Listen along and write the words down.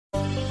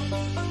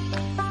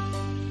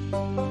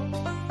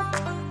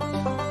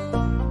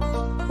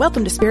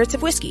Welcome to Spirits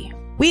of Whiskey.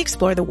 We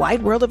explore the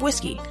wide world of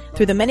whiskey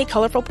through the many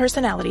colorful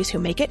personalities who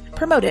make it,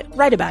 promote it,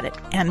 write about it,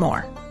 and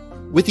more.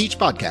 With each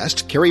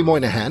podcast, Kerry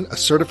Moynihan, a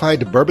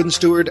certified bourbon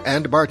steward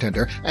and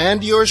bartender,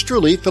 and yours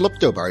truly, Philip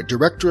Dobar,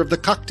 director of the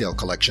Cocktail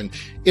Collection,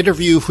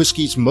 interview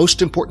whiskey's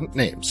most important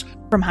names.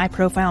 From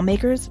high-profile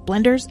makers,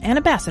 blenders, and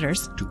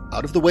ambassadors to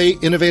out-of-the-way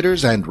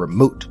innovators and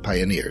remote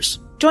pioneers.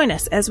 Join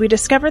us as we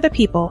discover the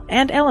people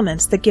and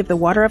elements that give the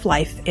water of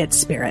life its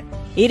spirit.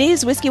 It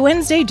is Whiskey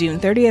Wednesday, June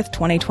 30th,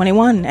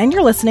 2021, and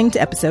you're listening to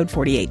episode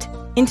 48.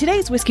 In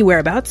today's Whiskey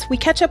Whereabouts, we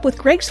catch up with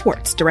Greg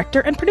Swartz,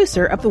 director and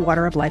producer of the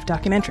Water of Life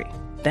documentary.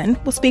 Then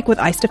we'll speak with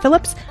Ista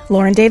Phillips,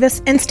 Lauren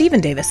Davis, and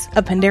Stephen Davis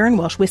of Penderyn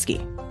Welsh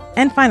Whiskey.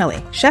 And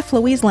finally, Chef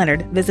Louise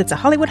Leonard visits a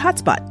Hollywood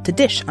hotspot to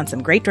dish on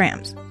some great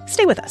drams.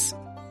 Stay with us.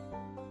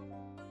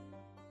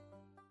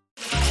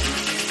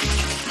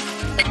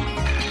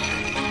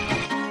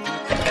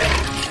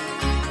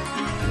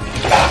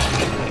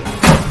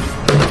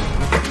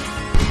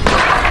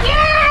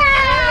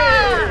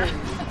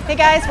 Hey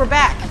guys, we're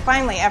back,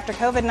 finally, after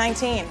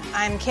COVID-19.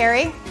 I'm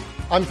Kerry.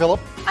 I'm Philip.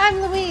 I'm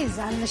Louise.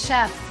 I'm the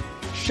chef.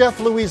 Chef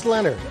Louise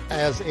Leonard,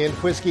 as in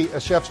Whiskey, A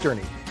Chef's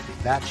Journey.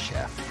 That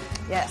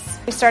chef. Yes.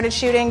 We started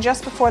shooting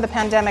just before the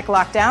pandemic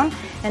lockdown,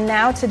 and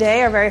now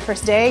today, our very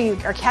first day, you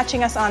are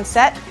catching us on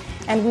set,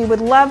 and we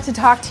would love to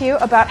talk to you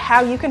about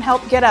how you can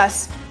help get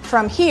us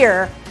from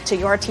here to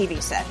your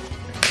TV set.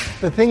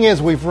 The thing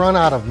is, we've run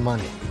out of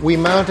money. We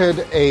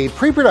mounted a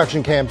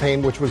pre-production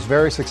campaign, which was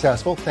very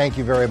successful. Thank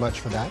you very much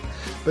for that.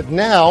 But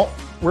now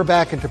we're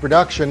back into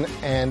production,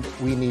 and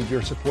we need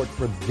your support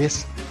for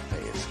this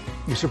phase.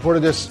 You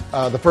supported this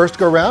the first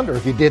go-round, or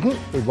if you didn't,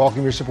 we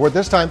welcome your support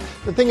this time.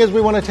 The thing is, we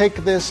want to take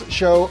this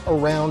show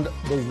around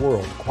the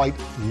world, quite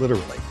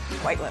literally.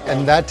 Quite literally.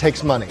 And that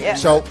takes money.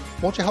 Yes. So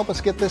won't you help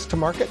us get this to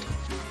market?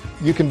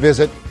 You can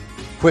visit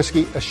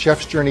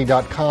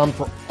whiskeyachefsjourney.com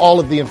for all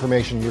of the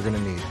information you're going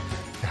to need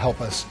to help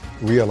us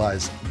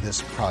realize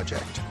this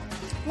project.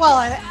 Well,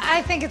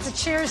 I think it's a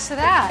cheers to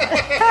that.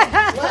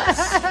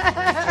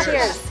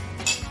 Cheers.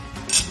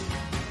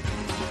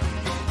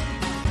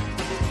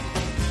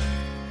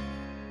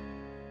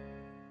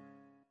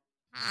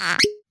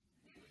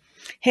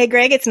 Hey,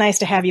 Greg, it's nice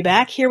to have you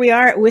back. Here we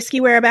are at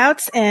Whiskey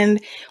Whereabouts,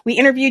 and we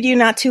interviewed you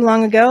not too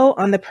long ago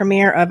on the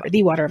premiere of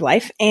The Water of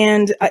Life,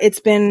 and it's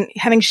been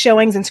having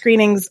showings and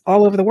screenings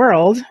all over the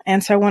world,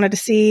 and so I wanted to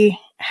see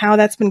how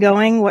that's been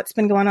going, what's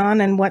been going on,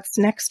 and what's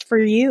next for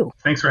you.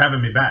 Thanks for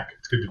having me back.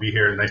 It's good to be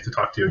here. Nice to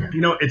talk to you again.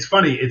 You know, it's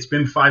funny. It's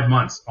been 5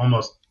 months,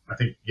 almost. I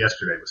think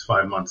yesterday was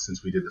 5 months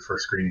since we did the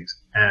first screenings,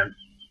 and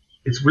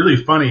it's really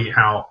funny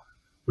how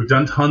we've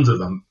done tons of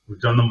them.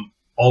 We've done them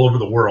all over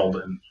the world,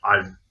 and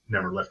I've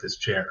never left this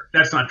chair.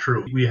 That's not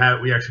true. We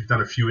actually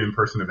done a few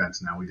in-person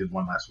events now. We did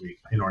one last week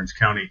in Orange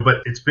County, but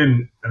it's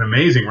been an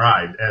amazing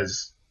ride.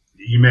 As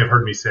you may have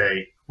heard me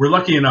say, we're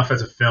lucky enough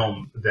as a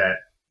film that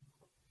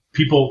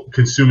people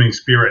consuming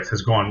spirits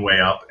has gone way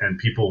up, and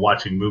people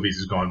watching movies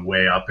has gone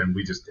way up, and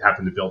we just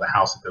happen to build a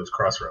house at those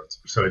crossroads.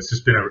 So it's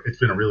been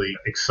a really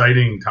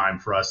exciting time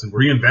for us, and we're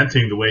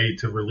reinventing the way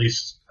to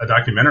release a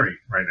documentary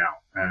right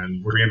now,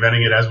 and we're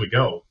reinventing it as we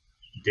go,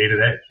 day to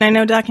day. I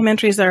know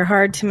documentaries are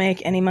hard to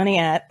make any money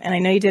at, and I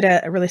know you did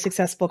a really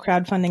successful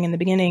crowdfunding in the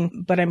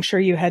beginning, but I'm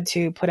sure you had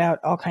to put out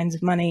all kinds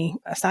of money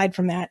aside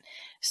from that.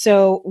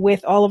 So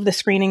with all of the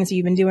screenings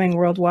you've been doing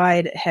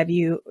worldwide, have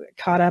you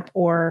caught up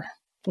or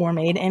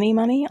made any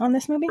money on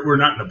this movie? We're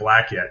not in the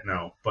black yet,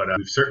 no, but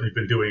we've certainly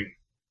been doing,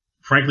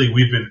 frankly,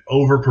 we've been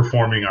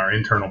overperforming our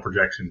internal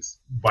projections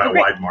by a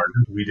wide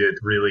margin. We did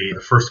really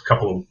the first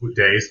couple of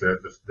days,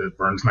 the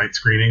Burns Night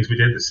screenings we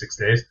did, the 6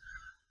 days,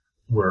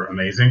 were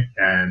amazing,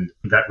 and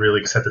that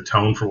really set the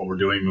tone for what we're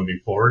doing moving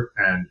forward.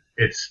 And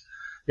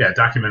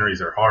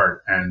documentaries are hard.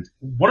 And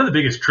one of the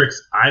biggest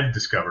tricks I've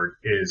discovered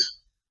is,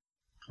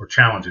 or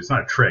challenge, it's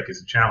not a trick,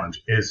 it's a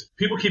challenge, is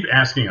people keep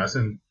asking us,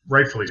 and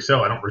rightfully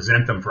so, I don't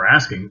resent them for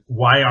asking,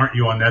 why aren't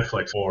you on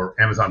Netflix or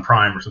Amazon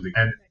Prime or something?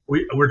 And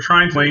we're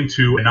trying to explain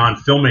to a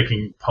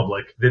non-filmmaking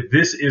public that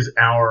this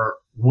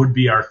would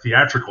be our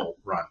theatrical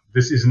run.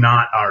 This is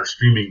not our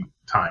streaming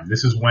time.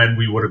 This is when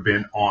we would have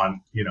been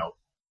on,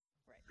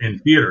 in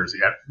theaters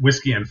at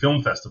whiskey and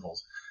film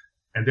festivals.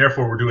 And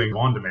therefore, we're doing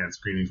on-demand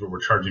screenings where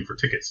we're charging for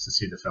tickets to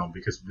see the film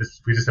because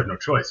we just have no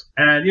choice.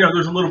 And,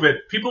 there's a little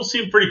bit, people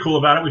seem pretty cool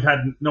about it. We've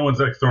had, no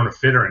one's thrown a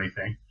fit or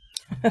anything.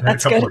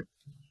 That's good.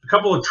 A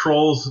couple of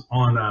trolls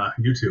on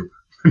YouTube,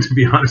 to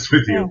be honest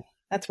with you. Oh,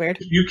 that's weird.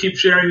 You keep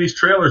sharing these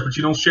trailers, but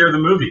you don't share the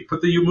movie.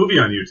 Put the movie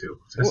on YouTube.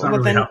 That's not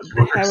really how this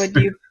works.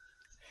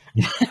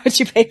 How would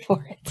you pay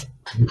for it?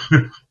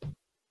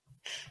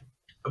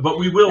 But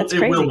it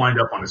will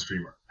wind up on a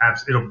streamer.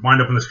 It'll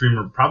wind up on the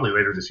streamer probably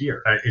later this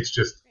year.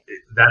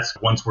 That's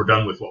once we're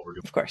done with what we're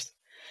doing. Of course.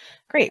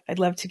 Great. I'd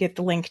love to get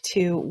the link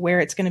to where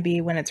it's going to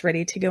be when it's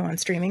ready to go on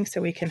streaming so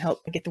we can help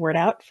get the word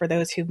out for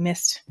those who've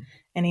missed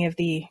any of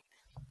the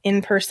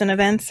in-person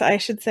events, I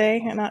should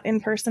say, and not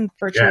in-person,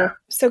 virtual. Yeah.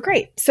 So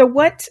great. So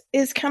what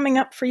is coming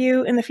up for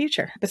you in the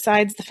future?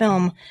 Besides the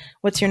film,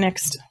 what's your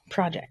next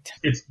project?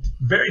 It's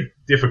very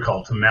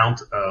difficult to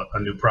mount a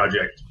new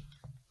project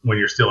when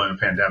you're still in a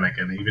pandemic.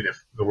 And even if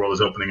the world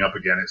is opening up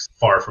again, it's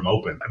far from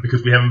open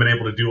because we haven't been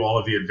able to do all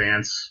of the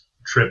advance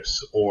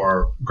trips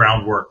or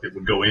groundwork that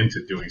would go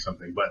into doing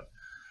something. But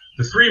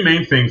the three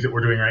main things that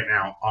we're doing right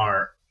now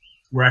are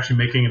we're actually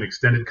making an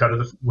extended cut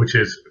of which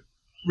is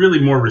really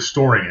more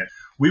restoring it.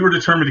 We were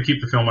determined to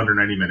keep the film under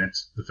 90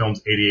 minutes. The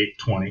film's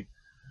 88:20.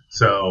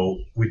 So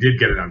we did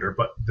get it under,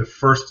 but the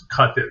first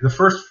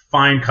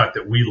fine cut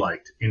that we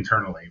liked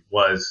internally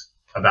was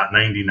about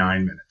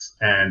 99 minutes.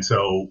 And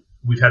so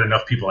we've had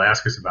enough people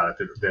ask us about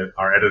it that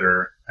our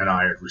editor and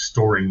I are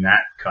restoring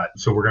that cut.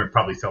 So we're going to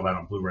probably sell that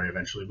on Blu-ray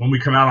eventually. When we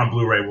come out on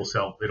Blu-ray,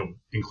 it'll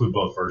include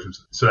both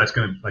versions. So that's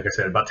going to, like I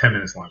said, about 10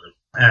 minutes longer.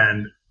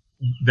 And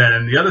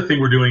then the other thing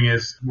we're doing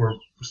is we're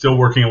still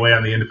working away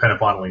on the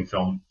independent bottling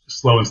film.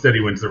 Slow and Steady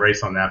wins the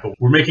race on that, but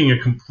we're making a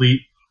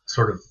complete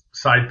sort of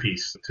side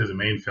piece to the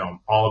main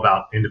film all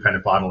about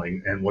independent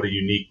bottling and what a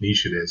unique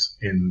niche it is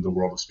in the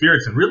world of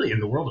spirits and really in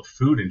the world of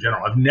food in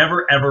general. I've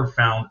never ever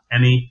found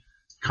any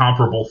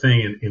comparable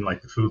thing in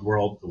like the food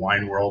world, the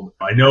wine world.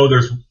 I know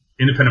there's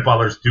independent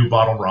bottlers do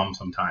bottle rum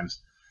sometimes.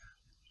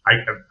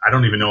 I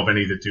don't even know of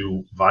any that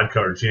do vodka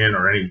or gin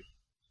or any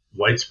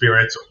white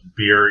spirits or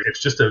beer. It's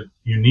just a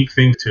unique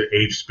thing to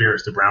aged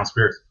spirits, to brown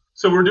spirits.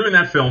 So we're doing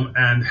that film,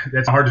 and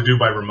that's hard to do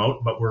by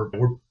remote, but we're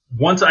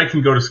once I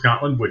can go to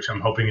Scotland, which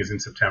I'm hoping is in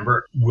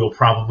September, we'll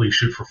probably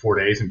shoot for 4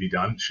 days and be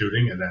done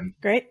shooting, and then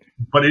Great.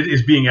 But it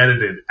is being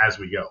edited as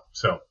we go,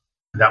 so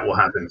that will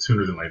happen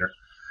sooner than later.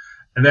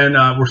 And then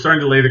we're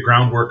starting to lay the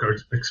groundwork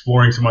of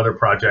exploring some other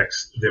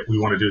projects that we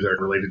want to do that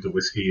are related to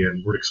whiskey.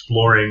 And we're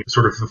exploring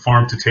sort of the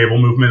farm to table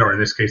movement, or in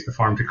this case, the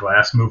farm to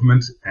glass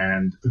movement,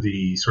 and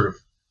the sort of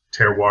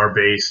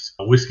terroir-based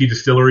whiskey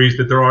distilleries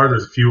that there are.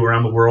 There's a few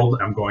around the world.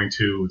 I'm going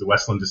to the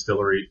Westland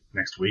Distillery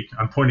next week.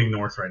 I'm pointing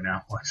north right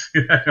now.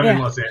 I'm in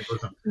Los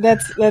Angeles.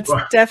 That's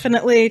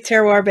definitely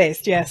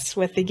terroir-based, yes,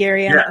 with the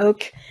Gariana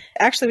oak.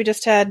 Actually, we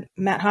just had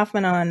Matt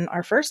Hoffman on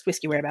our first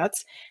Whiskey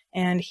Whereabouts,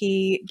 and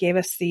he gave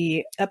us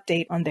the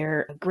update on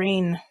their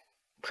grain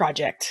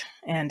project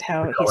and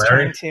how he's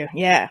trying to,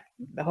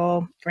 the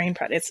whole grain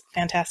project. It's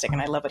fantastic,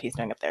 and I love what he's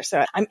doing up there.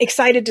 So I'm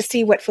excited to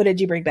see what footage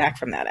you bring back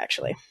from that,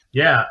 actually.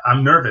 Yeah,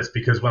 I'm nervous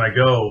because when I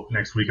go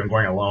next week, I'm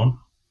going alone.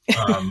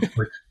 Because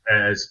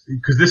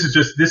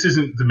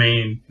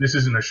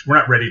we're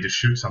not ready to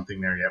shoot something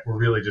there yet. We're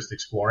really just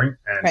exploring.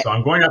 And so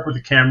I'm going up with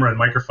the camera and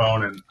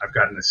microphone, and I've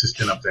got an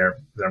assistant up there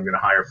that I'm going to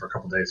hire for a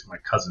couple of days, my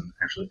cousin,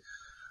 actually.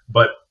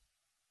 But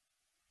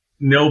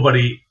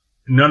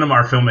none of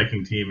our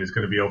filmmaking team is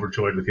going to be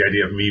overjoyed with the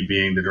idea of me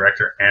being the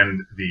director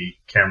and the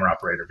camera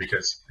operator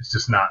because it's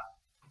just not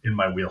in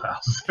my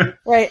wheelhouse.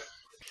 Right.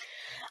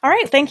 All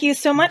right. Thank you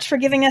so much for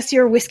giving us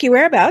your Whiskey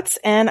Whereabouts,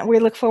 and we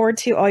look forward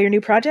to all your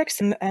new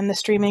projects and the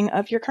streaming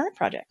of your current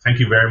project. Thank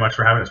you very much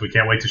for having us. We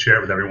can't wait to share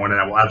it with everyone,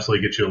 and I will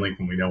absolutely get you a link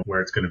when we know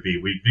where it's going to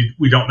be.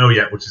 We don't know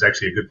yet, which is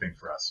actually a good thing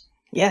for us.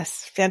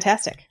 Yes.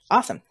 Fantastic.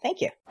 Awesome.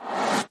 Thank you.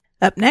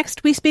 Up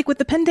next, we speak with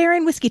the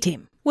Penderyn Whiskey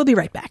team. We'll be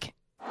right back.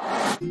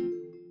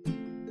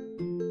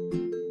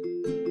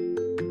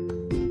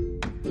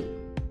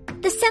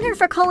 The Center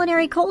for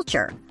Culinary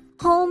Culture,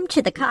 home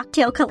to the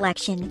Cocktail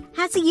Collection,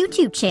 has a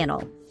YouTube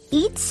channel,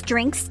 Eats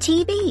Drinks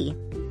TV.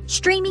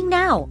 Streaming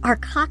now are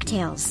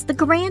Cocktails, The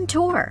Grand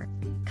Tour,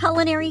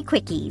 Culinary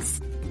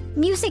Quickies,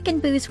 Music and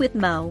Booze with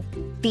Mo,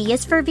 V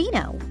is for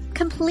Vino,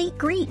 Complete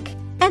Greek,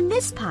 and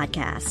this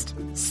podcast,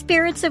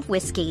 Spirits of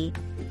Whiskey.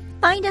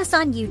 Find us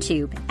on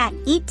YouTube at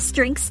Eats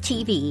Drinks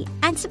TV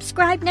and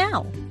subscribe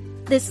now.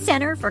 The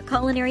Center for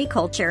Culinary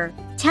Culture,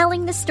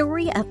 telling the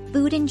story of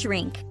food and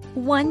drink,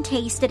 one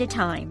taste at a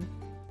time.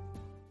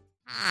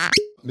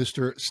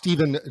 Mr.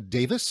 Stephen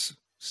Davis,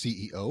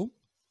 CEO,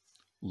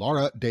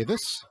 Laura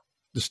Davis,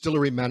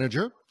 Distillery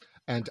Manager,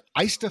 and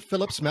Ista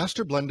Phillips,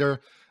 Master Blender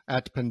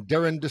at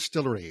Penderyn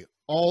Distillery,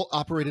 all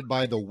operated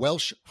by the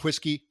Welsh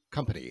Whiskey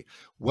Company.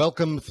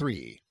 Welcome,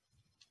 three.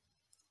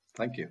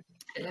 Thank you.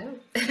 Hello.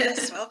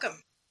 Yes, welcome.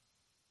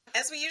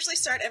 As we usually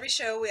start every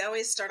show, we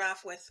always start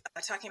off with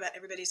talking about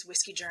everybody's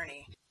whiskey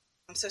journey.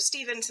 So,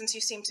 Stephen, since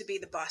you seem to be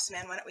the boss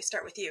man, why don't we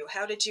start with you?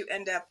 How did you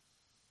end up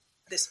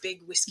this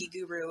big whiskey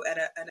guru at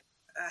a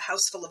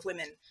house full of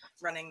women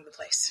running the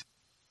place?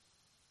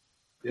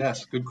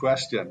 Yes, good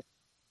question.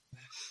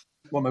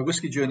 Well, my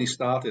whiskey journey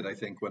started, I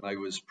think, when I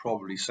was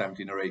probably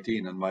 17 or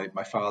 18, and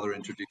my father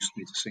introduced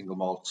me to single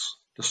malts,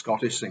 to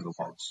Scottish single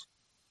malts,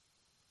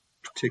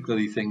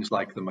 particularly things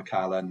like the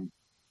Macallan,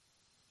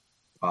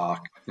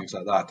 Bark, things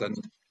like that. And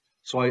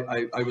so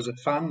I was a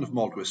fan of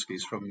malt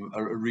whiskies from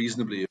a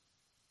reasonably,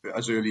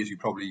 as early as you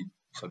probably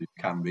sort of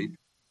can be.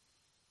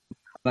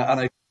 And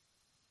I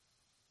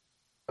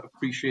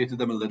appreciated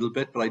them a little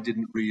bit, but I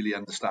didn't really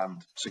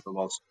understand single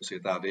malts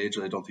at that age,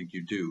 and I don't think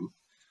you do.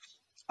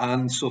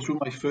 And so through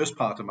my first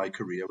part of my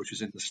career, which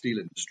is in the steel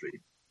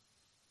industry,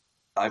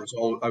 I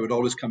would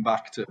always come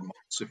back to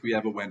malts if we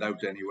ever went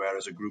out anywhere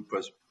as a group,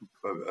 as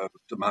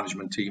the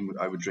management team,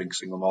 I would drink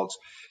single malts.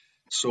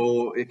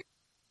 So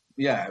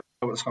that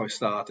was how I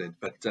started.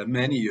 But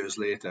many years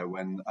later,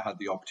 when I had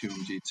the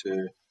opportunity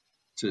to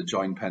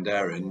join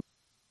Penderyn,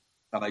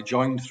 and I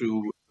joined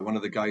through one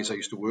of the guys I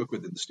used to work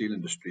with in the steel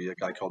industry, a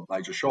guy called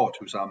Nigel Short,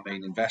 who's our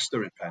main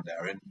investor in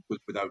Penderyn,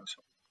 without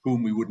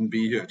whom we wouldn't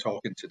be here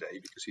talking today,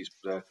 because he's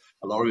put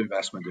a lot of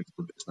investment into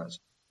the business.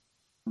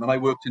 And I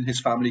worked in his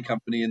family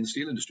company in the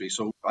steel industry.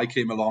 So I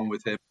came along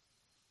with him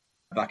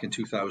back in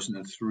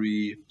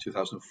 2003,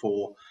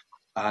 2004.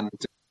 And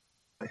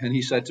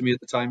he said to me at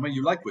the time, well,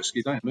 you like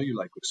whiskey, don't you? I know you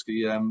like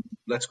whiskey.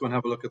 Let's go and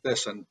have a look at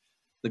this. And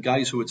the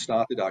guys who had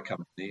started our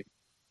company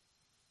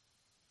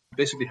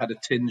basically had a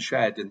tin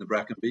shed in the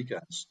Brecon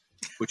Beacons,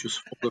 which was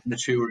full of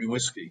maturing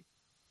whiskey.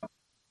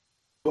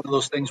 One of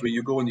those things where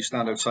you go and you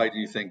stand outside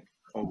and you think,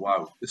 oh,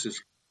 wow, this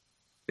is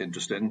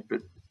interesting,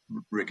 but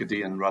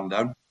rickety and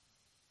rundown.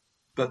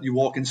 But you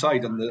walk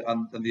inside and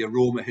the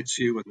aroma hits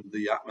you, and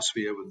the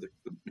atmosphere with the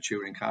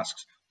maturing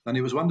casks, and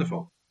it was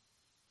wonderful.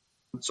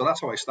 So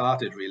that's how I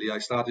started, really. I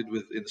started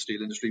in the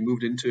steel industry,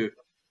 moved into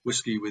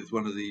whiskey with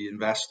one of the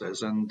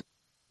investors, and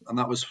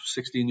that was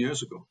 16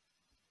 years ago.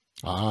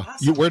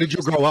 Where did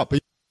you grow up?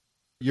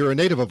 You're a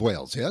native of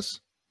Wales, yes?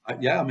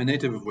 I'm a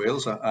native of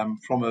Wales. I'm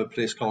from a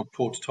place called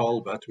Port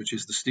Talbot, which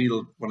is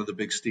one of the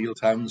big steel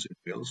towns in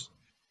Wales.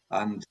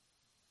 And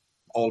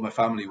all my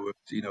family worked,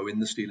 in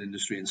the steel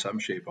industry in some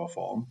shape or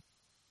form.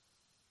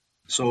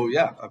 So,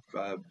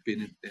 I've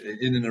been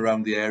in and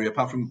around the area.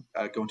 Apart from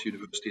going to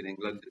university in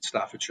England, in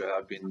Staffordshire,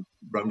 I've been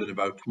round and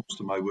about most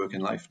of my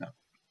working life now.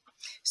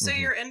 So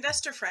your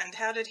investor friend,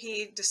 how did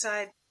he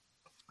decide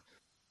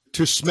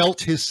to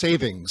smelt his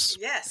savings?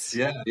 Yes.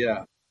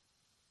 Yeah.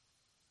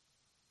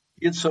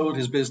 He had sold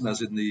his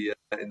business in the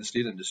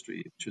steel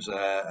industry, which was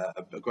a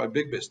quite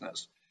big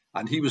business.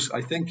 And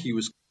I think he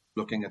was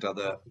looking at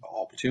other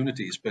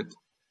opportunities, but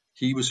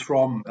he was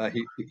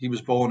he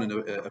was born in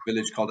a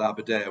village called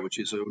Aberdare, which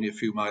is only a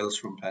few miles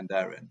from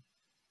Penderyn.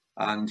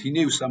 And he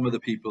knew some of the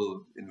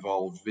people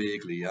involved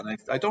vaguely. And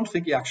I don't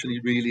think he actually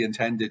really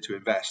intended to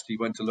invest. He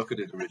went to look at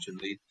it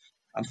originally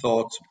and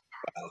thought,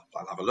 well,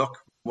 I'll have a look.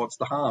 What's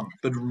the harm?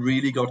 But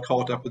really got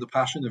caught up with the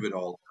passion of it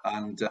all.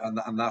 And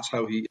that's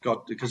how he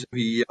got, because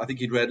I think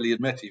he'd readily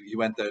admit, he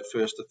went there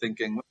first to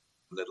thinking, well,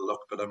 a little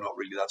look, but I'm not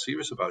really that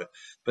serious about it.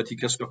 But he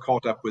just got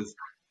caught up with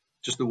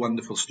just the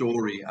wonderful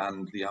story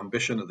and the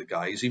ambition of the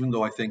guys, even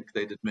though I think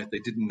they'd admit they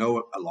didn't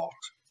know a lot,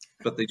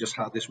 but they just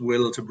had this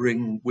will to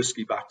bring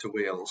whiskey back to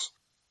Wales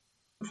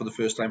for the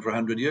first time for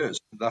 100 years.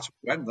 That's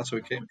how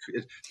it came.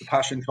 The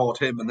passion caught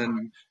him and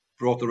then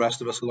brought the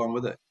rest of us along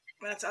with it.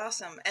 That's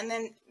awesome. And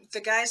then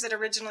the guys that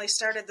originally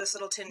started this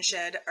little tin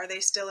shed, are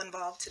they still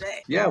involved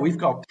today? Yeah, we've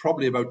got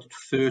probably about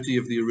 30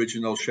 of the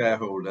original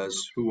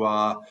shareholders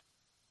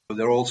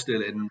they're all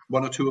still in.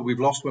 We've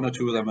lost one or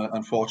two of them,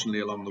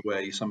 unfortunately, along the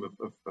way. Some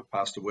have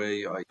passed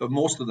away, but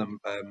most of them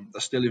are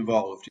still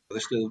involved.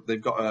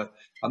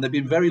 And they've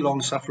been very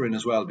long suffering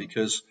as well,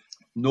 because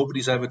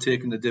nobody's ever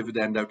taken the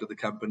dividend out of the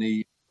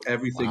company.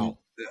 Everything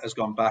has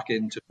gone back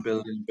into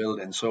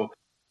building. So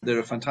they're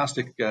a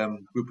fantastic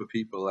group of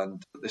people,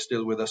 and they're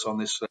still with us on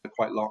this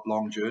quite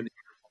long journey.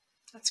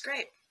 That's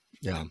great.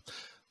 Yeah.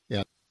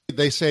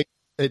 They say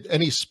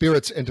any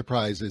spirits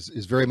enterprise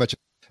is very much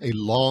a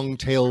long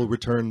tail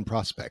return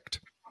prospect.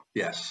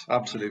 Yes,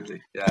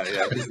 absolutely. Yeah.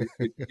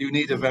 You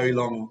need a very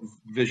long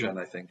vision,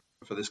 I think,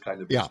 for this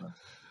kind of business.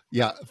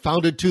 Yeah.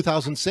 Founded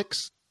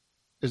 2006.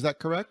 Is that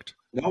correct?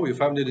 No, we were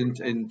founded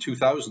in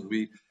 2000.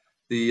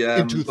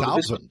 In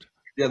 2000?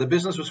 The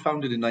business was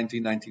founded in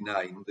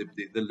 1999,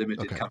 the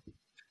limited company.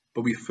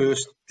 But we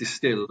first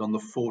distilled on the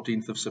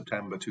 14th of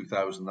September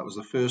 2000. That was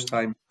the first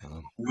time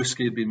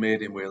whiskey had been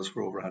made in Wales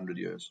for over 100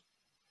 years.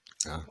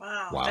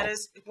 Wow. That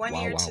is 1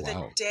 year to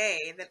the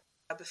day that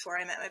before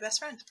I met my best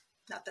friend.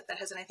 Not that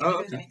has anything to do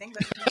with anything,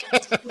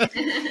 but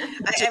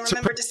I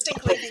remember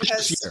distinctly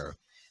because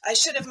I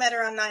should have met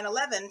her on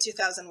 9/11,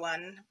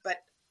 2001, but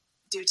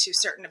due to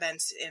certain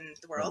events in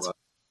the world,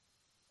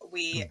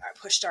 we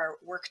pushed our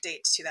work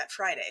date to that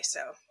Friday. So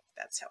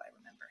that's how I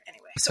remember.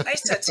 Anyway, so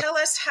Isa, tell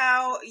us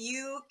how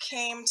you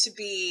came to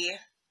be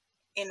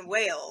in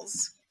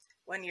Wales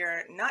when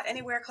you're not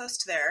anywhere close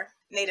to there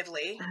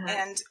natively,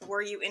 and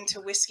were you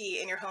into whiskey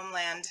in your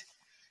homeland,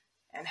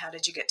 and how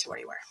did you get to where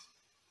you were?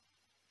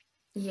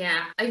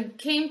 Yeah, I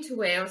came to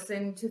Wales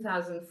in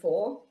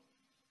 2004,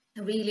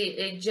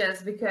 really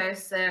just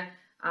because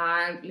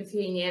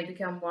Lithuania had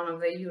become one of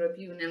the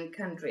European Union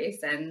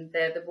countries, and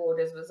the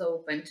borders was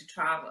open to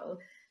travel.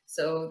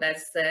 So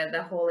that's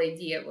the whole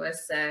idea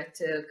was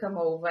to come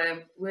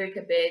over, work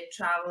a bit,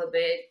 travel a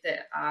bit,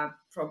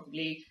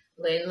 probably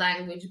learn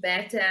language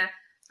better,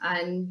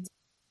 and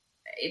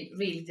it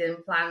really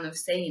didn't plan of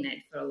staying it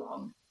for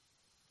long.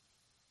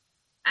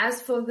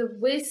 As for the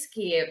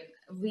whiskey,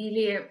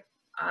 really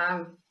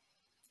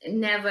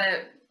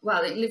never,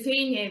 well, in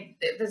Lithuania,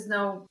 there's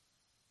no,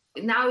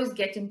 now it's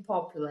getting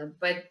popular,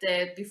 but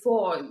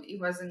before it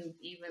wasn't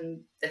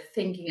even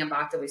thinking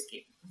about the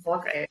whiskey.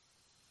 Vodka.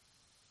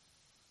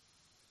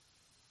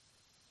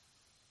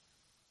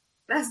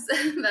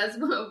 That's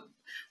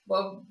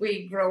what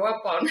we grow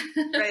up on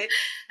right.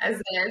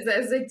 as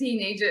a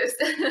teenagers,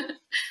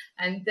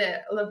 and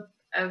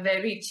a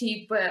very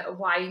cheap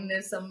wine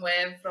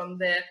somewhere from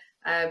the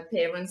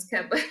parents'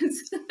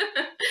 cupboards.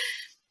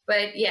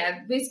 But yeah,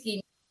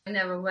 whiskey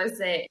never was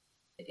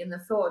in the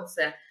thoughts.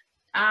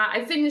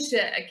 I finished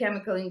a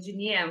chemical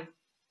engineer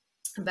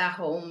back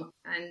home,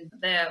 and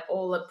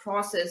all the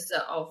process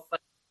of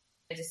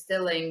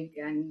distilling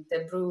and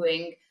the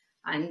brewing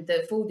and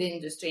the food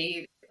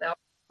industry,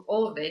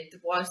 all of it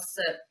was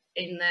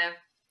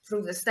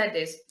through the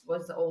studies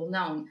was all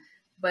known.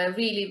 But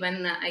really,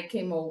 when I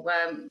came over,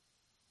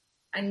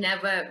 I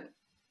never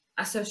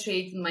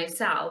associated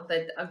myself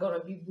that I'm going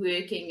to be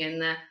working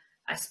in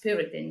a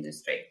spirit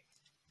industry.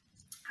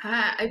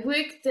 I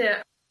worked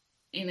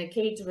in a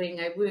catering,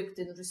 I worked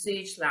in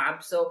research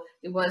lab, so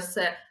it was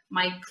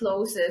my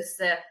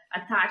closest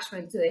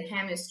attachment to the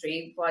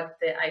chemistry, but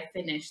I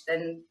finished.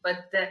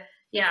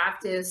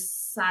 After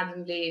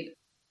suddenly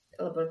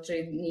the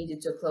laboratory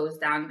needed to close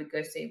down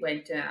because they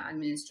went to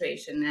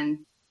administration, and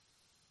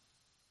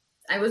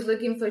I was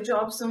looking for a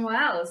job somewhere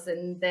else.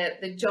 And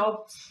the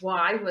job what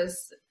I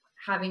was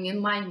having in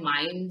my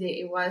mind,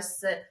 it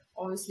was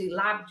obviously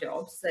lab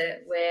jobs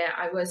where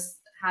I was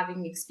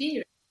having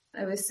experience.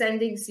 I was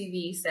sending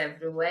CVs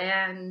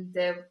everywhere, and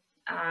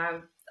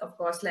of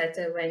course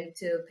later went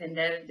to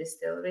Penderyn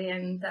Distillery,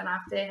 and then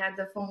after I had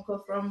the phone call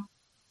from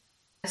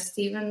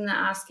Stephen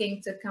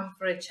asking to come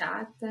for a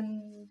chat,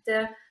 and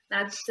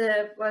that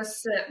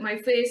was my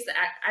first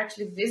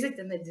actually visit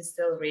in the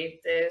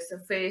distillery. It's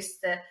the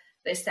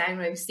first time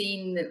I've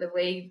seen the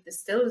way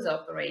distillers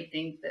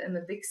operating on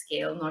a big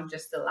scale, not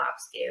just the lab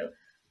scale.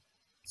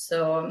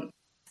 So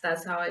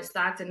that's how I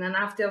started. And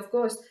after, of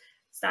course,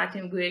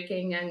 starting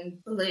working and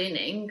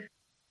learning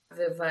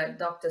with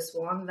Dr.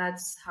 Swan,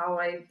 that's how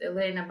I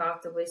learn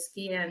about the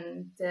whiskey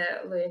and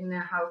learn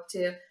how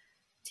to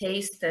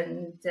taste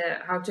and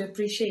how to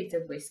appreciate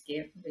the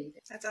whiskey. Really.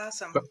 That's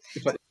awesome.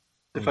 But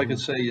if I could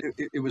say,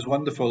 it was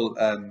wonderful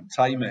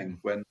timing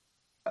when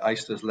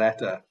Eyster's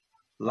letter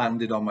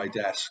landed on my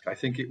desk. I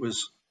think it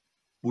was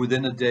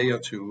within a day or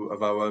two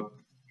of our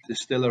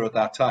distiller at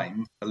that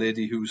time, a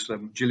lady who's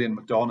Gillian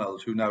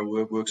MacDonald, who now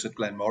works at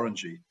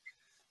Glenmorangie.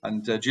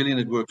 And Gillian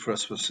had worked for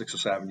us for 6 or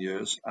 7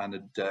 years and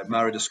had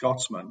married a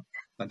Scotsman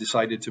and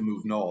decided to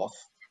move north.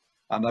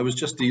 And I was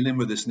just dealing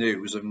with this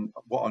news and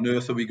what on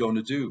earth are we going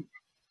to do?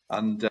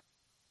 And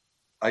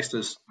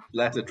Eyster's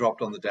letter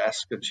dropped on the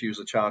desk, and she was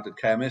a chartered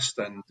chemist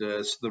and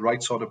the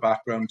right sort of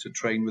background to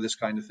train with this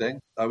kind of thing.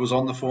 I was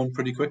on the phone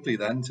pretty quickly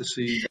then to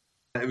see.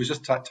 It was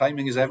just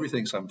timing is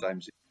everything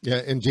sometimes.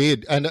 Yeah,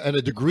 indeed. And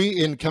a degree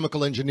in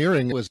chemical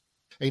engineering was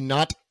a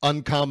not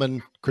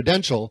uncommon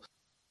credential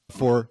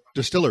for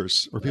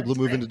distillers or people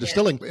who move into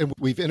distilling. And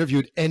we've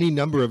interviewed any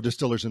number of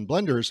distillers and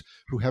blenders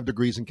who have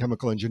degrees in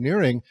chemical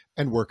engineering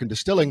and work in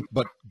distilling,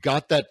 but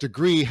got that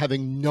degree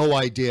having no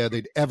idea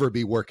they'd ever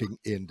be working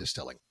in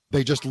distilling.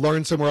 They just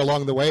learned somewhere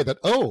along the way that,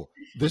 oh,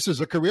 this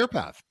is a career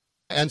path.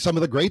 And some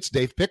of the greats,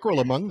 Dave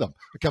Pickrell among them,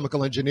 a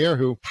chemical engineer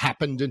who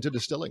happened into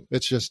distilling.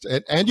 It's just,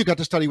 and you got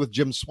to study with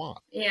Jim Swan.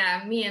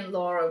 Yeah, me and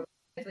Laura,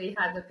 we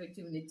had the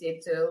opportunity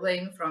to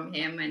learn from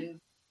him and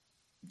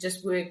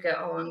just work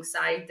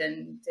alongside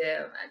and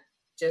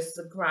just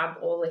grab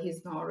all of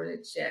his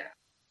knowledge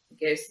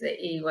because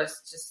he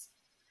was just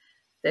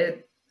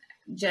the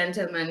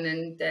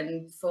gentleman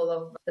and full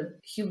of the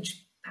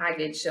huge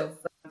package of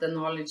the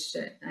knowledge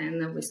in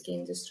the whiskey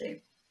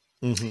industry.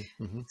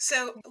 Mm-hmm, mm-hmm.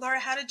 So, Laura,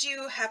 how did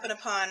you happen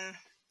upon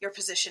your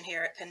position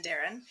here at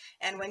Penderyn?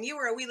 And when you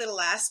were a wee little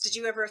lass, did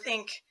you ever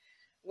think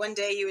one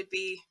day you would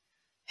be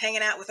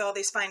hanging out with all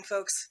these fine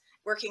folks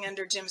working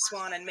under Jim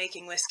Swan and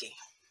making whiskey?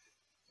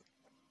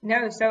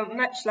 No, so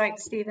much like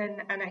Stephen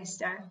and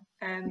Eyster,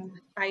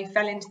 I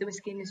fell into the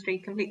whiskey industry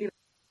completely.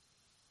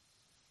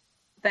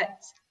 But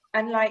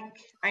unlike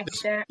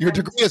Eyster... Your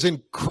degree is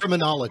in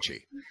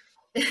criminology.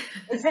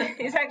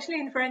 It's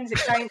actually in forensic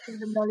science and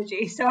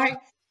criminology. So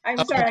I'm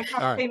sorry, I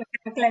can't claim a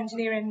chemical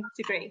engineering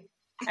degree.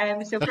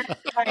 So forensic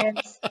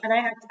science, and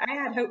I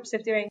had hopes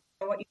of doing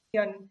what you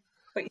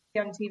see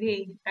on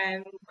TV,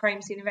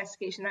 crime scene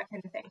investigation, that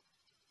kind of thing.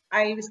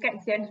 I was getting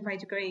to the end of my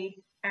degree,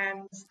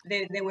 and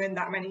there weren't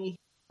that many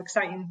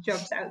exciting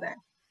jobs out there,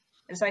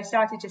 and so I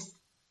started just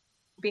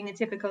being a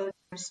typical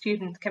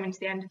student coming to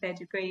the end of their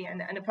degree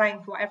and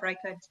applying for whatever I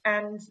could.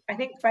 And I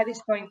think by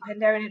this point,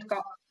 Penderyn had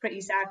got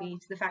pretty savvy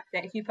to the fact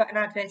that if you put an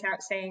advert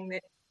out saying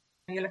that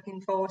you're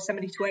looking for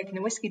somebody to work in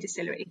a whiskey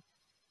distillery,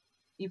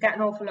 you get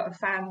an awful lot of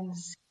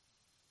fans,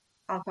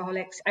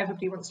 alcoholics,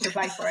 everybody wants to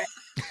apply for it.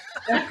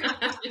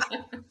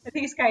 But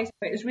these guys,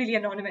 it was really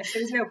anonymous.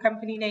 There was no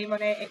company name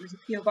on it. It was a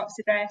PO box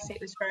address.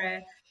 It was for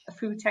a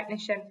food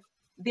technician.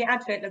 The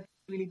advert looked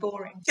really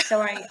boring.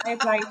 So I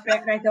applied for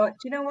it and I thought,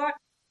 do you know what?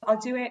 I'll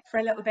do it for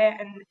a little bit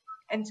and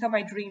until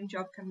my dream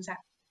job comes up.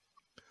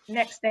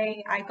 Next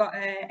day, I got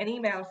an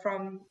email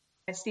from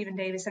Stephen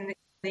Davis, and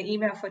the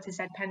email footer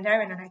said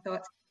Penderyn, and I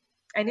thought,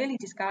 I nearly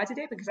discarded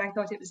it because I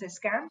thought it was a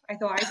scam. I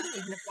thought I didn't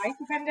even apply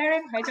for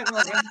Penderyn. I don't know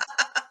what it is.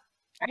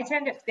 I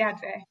turned up to the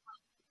advert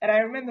And I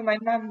remember my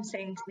mum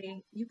saying to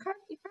me, you can't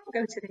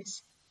go to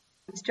this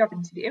job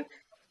interview.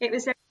 It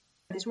was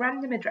this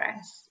random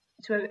address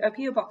to a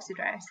PO box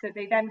address that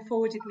they then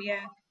forwarded me a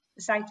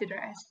site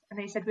address, and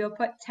they said, we'll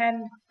put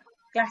 10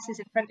 glasses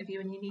in front of you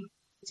and you need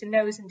to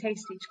nose and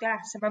taste each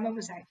glass. And my mum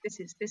was like,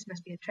 this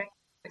must be a trick.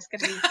 It's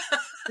going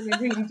to be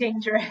really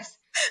dangerous.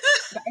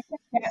 But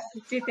I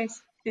did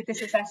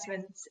this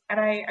assessment, and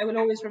I will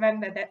always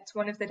remember that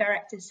one of the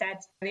directors said,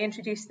 they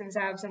introduced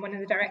themselves, and one of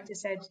the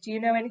directors said, do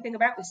you know anything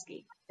about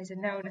whiskey? I said,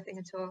 no, nothing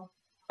at all.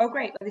 Oh,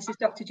 great. Well, this is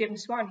Dr. Jim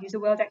Swan. He's a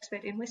world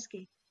expert in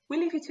whiskey. We'll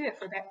leave you to it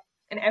for a bit.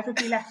 And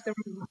everybody left the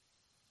room.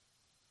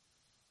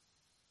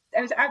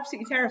 I was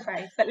absolutely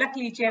terrified, but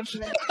luckily Jim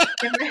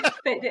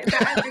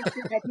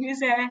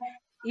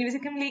he was a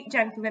complete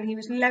gentleman. He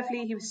was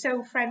lovely. He was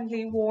so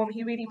friendly, warm.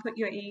 He really put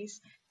you at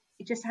ease.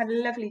 He just had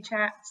a lovely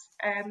chat,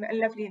 a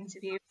lovely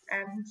interview,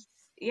 and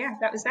yeah,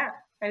 that was that.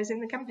 I was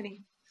in the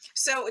company.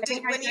 So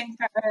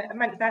a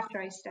month after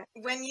I started.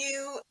 When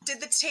you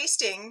did the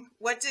tasting,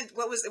 was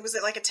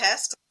it like a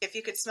test? If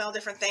you could smell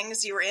different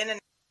things, you were in, and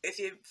if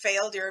you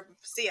failed, you're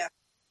see ya.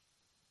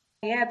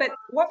 Yeah, but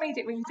what made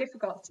it really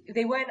difficult,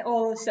 they weren't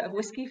all sort of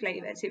whiskey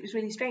flavours. It was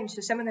really strange. So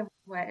some of them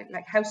were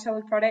like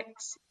household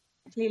products,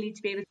 clearly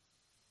to be able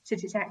to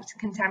detect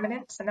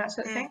contaminants and that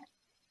sort of thing.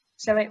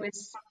 So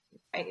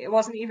it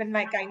wasn't even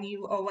like I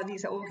knew, oh, well,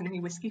 these are all going to be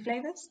whiskey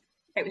flavours.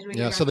 It was really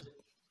random. So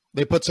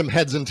they put some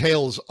heads and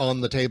tails on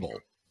the table.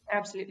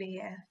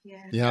 Absolutely, yeah.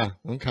 Yeah,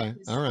 okay,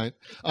 all right.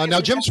 Now,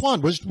 Jim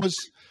Swan, was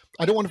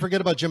I don't want to forget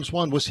about Jim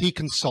Swan. Was he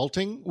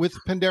consulting with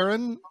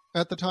Penderyn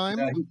at the time?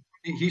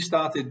 He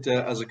started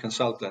as a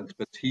consultant,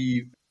 but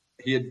he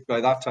had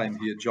by that time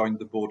he had joined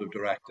the board of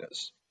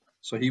directors.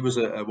 So he was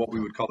what we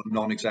would call a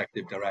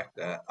non-executive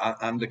director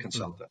and a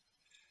consultant.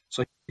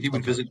 So he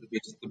would visit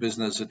the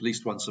business at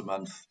least once a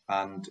month,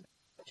 and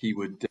he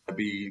would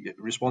be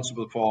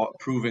responsible for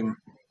approving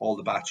all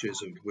the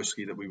batches of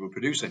whiskey that we were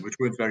producing, which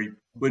weren't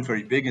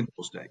very big in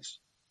those days.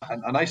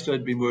 And I still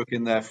had been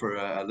working there for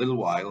a little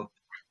while.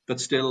 But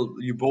still,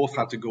 you both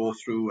had to go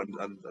through,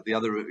 and the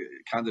other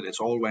candidates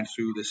all went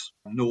through this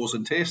nose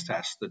and taste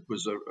test. That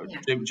was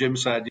Jim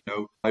said,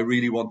 I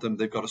really want them.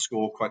 They've got to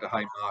score quite a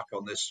high mark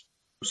on this,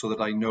 so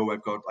that I know I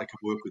can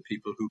work with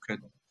people who can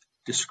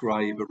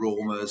describe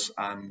aromas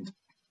and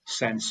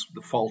sense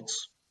the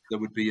faults that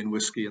would be in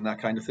whiskey and that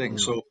kind of thing.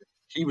 So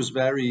he was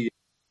very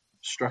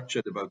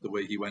structured about the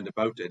way he went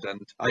about it.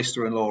 And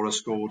Eyster and Laura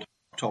scored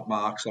top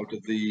marks out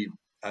of the,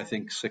 I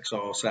think, 6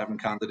 or 7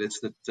 candidates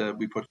that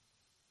we put.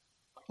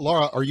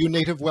 Laura, are you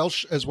native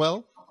Welsh as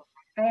well?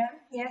 I am,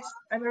 yes.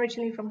 I'm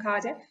originally from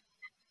Cardiff.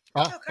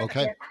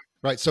 Okay. Yeah.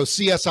 Right, so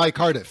CSI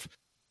Cardiff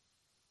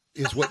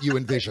is what you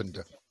envisioned.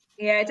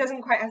 Yeah, it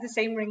doesn't quite have the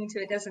same ring to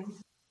it, doesn't.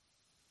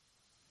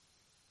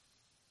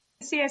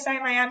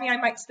 CSI Miami, I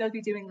might still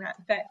be doing that,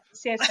 but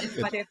CSI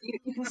Cardiff,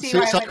 you can see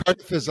CSI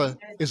Cardiff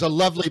is a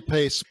lovely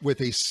place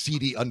with a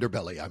seedy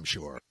underbelly, I'm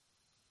sure.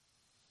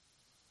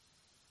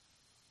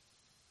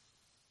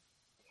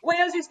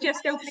 Wales is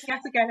just opening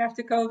up again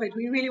after COVID.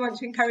 We really want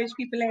to encourage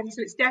people in,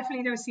 so it's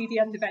definitely no seedy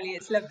underbelly.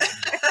 It's lovely.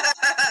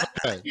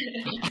 Okay.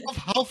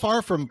 How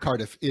far from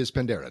Cardiff is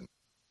Penderyn?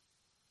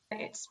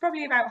 It's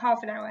probably about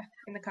half an hour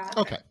in the car.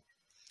 Okay.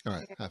 All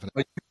right, half an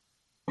hour.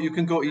 You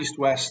can go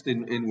east-west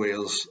in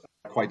Wales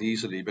quite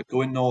easily, but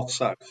going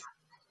north-south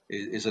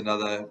is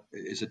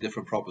a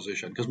different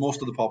proposition, because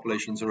most of the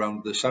population's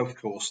around the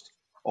south coast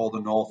or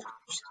the north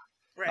coast.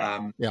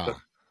 Right.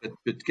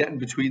 But getting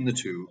between the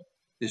two,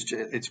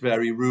 it's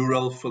very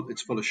rural.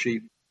 It's full of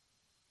sheep.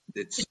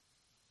 It's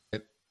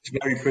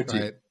very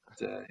pretty.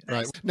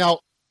 Right. Now,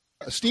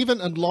 Stephen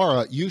and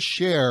Laura, you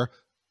share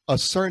a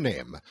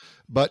surname,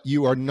 but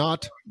you are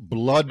not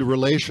blood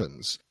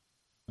relations,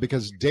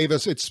 because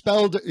Davis. It's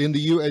spelled in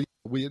the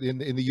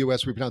in the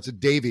U.S. we pronounce it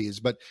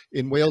Davies, but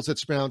in Wales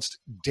it's pronounced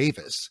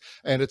Davis,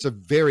 and it's a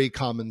very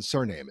common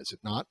surname, is it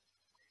not?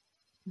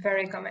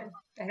 Very common.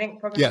 I think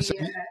probably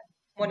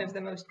one of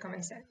the most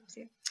common surnames.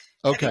 Yeah.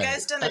 Okay. Have you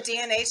guys done a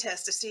DNA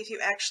test to see if you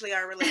actually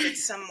are related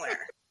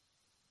somewhere?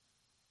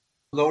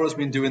 Laura's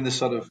been doing this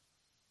sort of,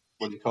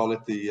 what do you call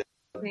it, the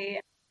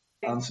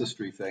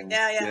ancestry thing.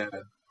 Yeah.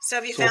 So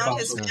have you found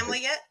his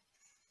family yet?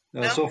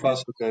 No, so far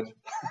so good.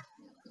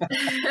 All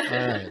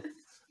right.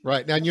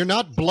 Right. Now, you're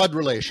not blood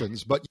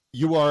relations, but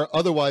you are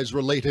otherwise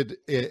related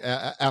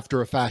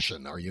after a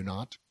fashion, are you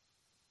not?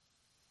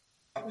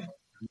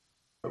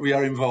 We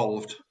are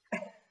involved.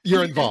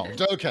 You're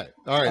involved. Okay.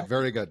 All right.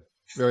 Very good.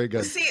 Very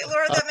good. See,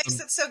 Laura, that makes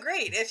it so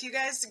great. If you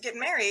guys get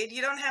married,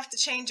 you don't have to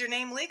change your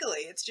name legally.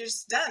 It's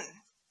just done.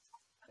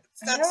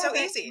 That's so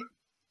easy.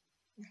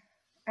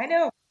 I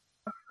know.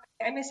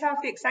 I miss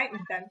half the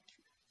excitement then.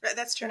 Right,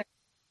 that's true.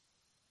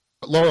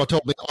 Laura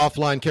told me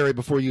offline, Carrie,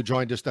 before you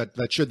joined us, that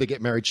should they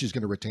get married, she's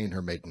going to retain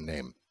her maiden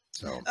name.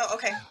 So. Oh,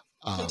 okay.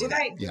 You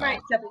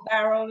might double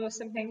barrel or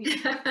something.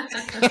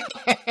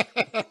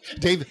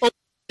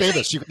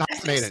 Davis, you can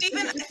nominate it.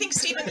 Stephen, I think,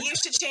 Stephen, you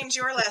should change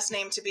your last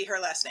name to be her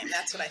last name.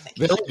 That's what I think.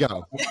 There we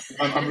go.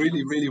 I'm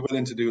really, really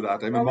willing to do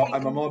that. I'm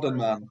a modern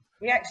man.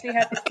 We actually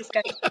had this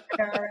discussion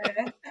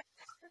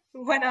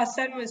when our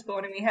son was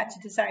born, and we had to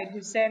decide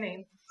whose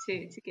surname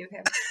to give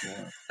him.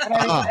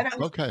 Yeah.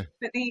 Okay.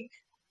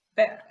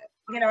 But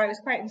I was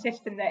quite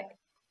insistent that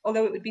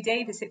although it would be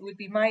Davis, it would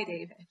be my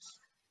Davis.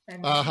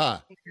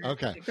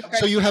 Okay.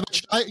 So you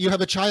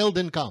have a child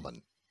in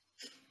common.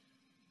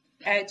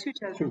 2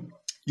 children.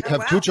 You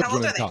have 2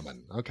 children in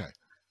common. Okay.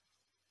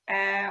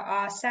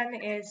 Our son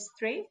is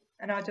 3,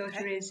 and our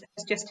daughter has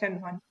just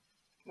turned 1.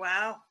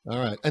 Wow. All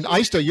right. And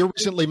Aista, you're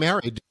recently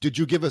married. Did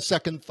you give a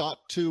second thought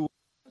to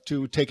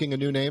taking a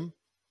new name?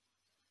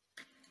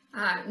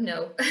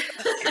 No.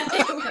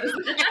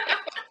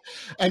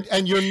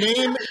 And your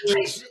name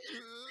is,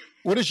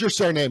 what is your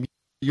surname?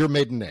 Your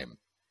maiden name?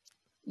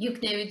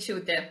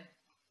 Yuknevichute.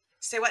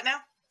 Say what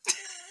now?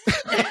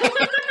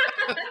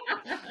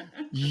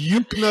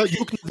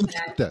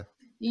 Yuknevichute.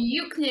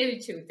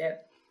 Yuknevichute.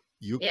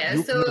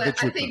 Yeah, so I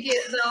think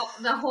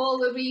the whole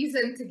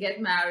reason to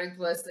get married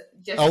was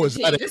just to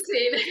change the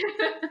scene.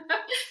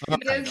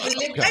 Because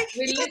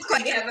we lived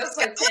together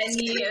for 10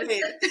 years.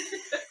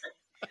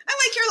 I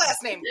like your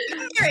last name. You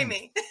can marry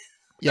me.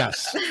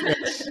 Yes.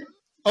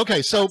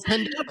 Okay, so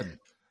Penderyn.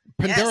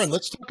 Penderyn,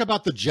 let's talk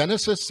about the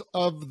genesis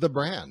of the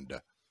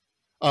brand.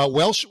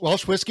 Welsh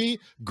whiskey,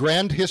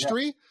 grand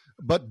history,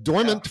 but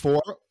dormant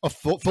for a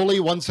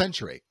fully 1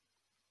 century.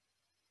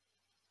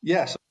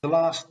 Yes, the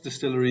last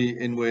distillery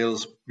in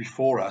Wales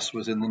before us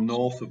was in the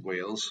north of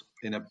Wales,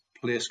 in a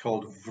place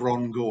called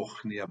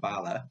Frongoch near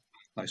Bala.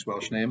 Nice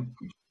Welsh name.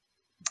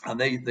 And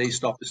they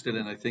stopped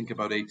distilling, I think,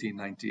 about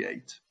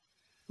 1898.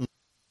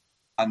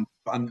 And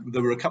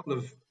there were a couple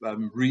of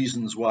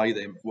reasons why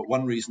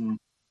one reason,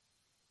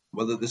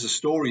 there's a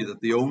story that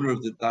the owner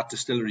of that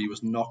distillery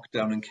was knocked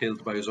down and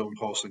killed by his own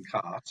horse and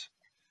cart.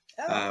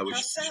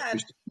 Which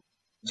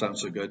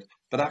sounds so good.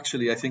 But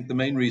actually, I think the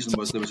main reason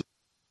was there was...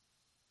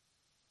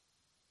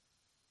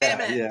 Wait a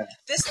minute. Yeah.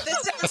 This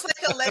sounds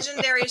like a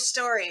legendary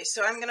story,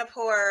 so I'm going to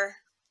pour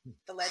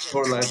the legend.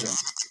 Pour legend.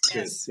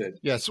 Yes. Good.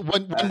 Yes,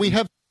 when we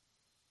have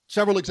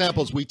several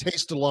examples we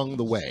taste along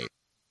the way.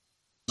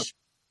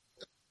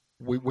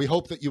 We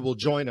hope that you will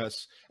join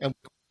us, and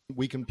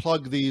we can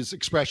plug these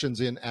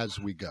expressions in as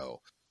we go.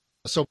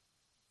 So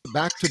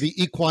back to the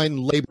equine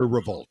labor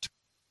revolt.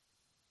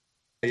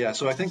 Yeah,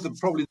 so I think that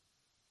probably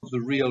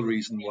the real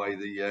reason why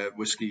the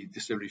whiskey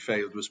distillery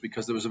failed was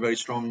because there was a very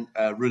strong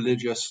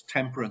religious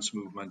temperance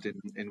movement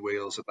in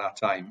Wales at that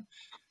time,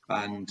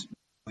 and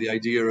the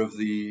idea of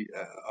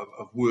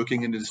of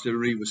working in the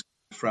distillery was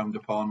frowned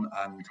upon,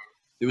 and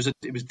it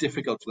was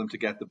difficult for them to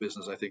get the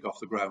business, I think,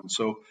 off the ground.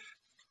 So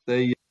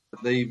they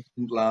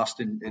didn't last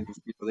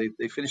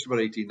they finished about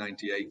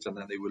 1898, and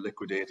then they were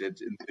liquidated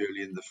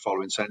early in the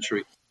following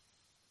century.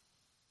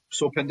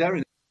 So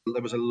Penderyn,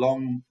 there was a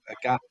long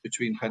gap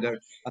between Penderyn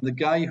and the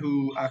guy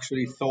who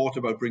actually thought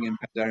about bringing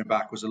Penderyn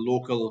back was a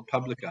local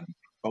publican,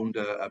 owned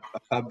a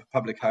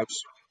public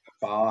house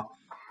bar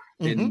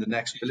in the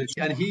next village,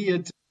 and he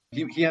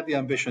had the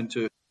ambition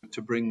to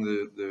bring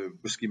the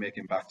whiskey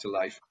making back to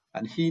life,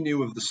 and he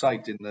knew of the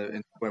site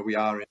where we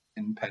are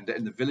in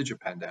the village of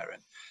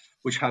Penderyn,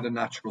 which had a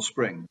natural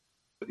spring.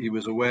 He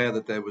was aware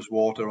that there was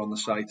water on the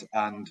site,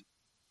 and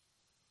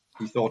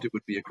he thought it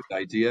would be a good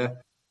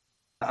idea.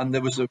 And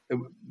there was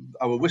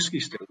our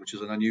whiskey still, which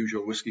is an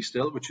unusual whiskey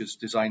still, which is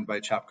designed by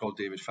a chap called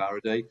David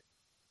Faraday,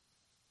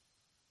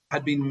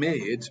 had been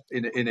made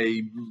in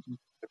a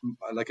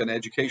like an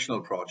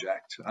educational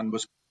project and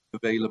was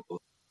available.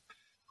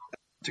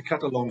 To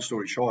cut a long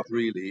story short,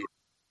 really,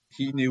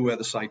 he knew where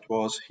the site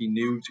was. He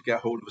knew to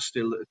get hold of a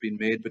still that had been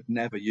made but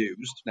never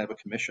used, never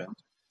commissioned.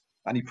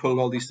 And he pulled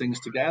all these things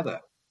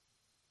together,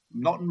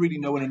 not really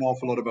knowing an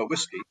awful lot about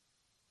whiskey.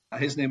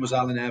 His name was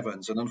Alan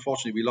Evans, and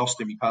unfortunately we lost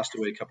him. He passed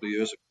away a couple of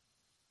years ago,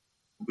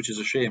 which is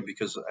a shame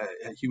because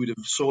he would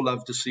have so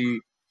loved to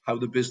see how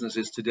the business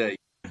is today,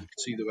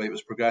 see the way it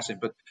was progressing.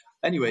 But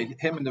anyway,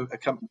 him and a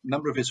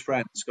number of his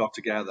friends got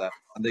together,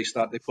 and they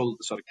pulled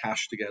the sort of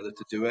cash together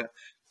to do it.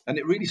 And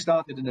it really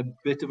started in a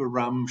bit of a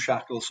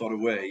ramshackle sort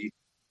of way.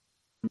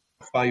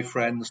 5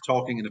 friends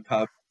talking in a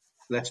pub,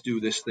 let's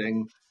do this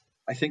thing.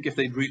 I think if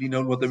they'd really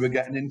known what they were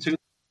getting into,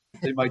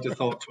 they might have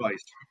thought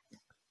twice.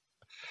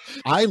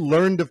 I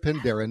learned of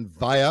Penderyn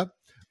via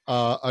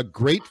a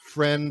great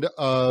friend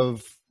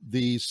of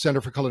the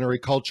Center for Culinary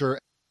Culture,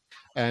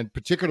 and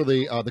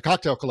particularly the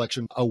cocktail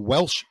collection, a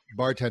Welsh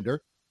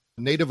bartender,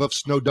 native of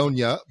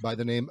Snowdonia by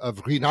the name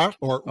of Rhinar,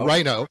 or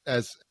Rhino,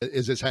 as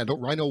is his handle,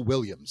 Rhino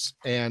Williams.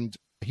 And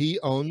he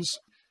owns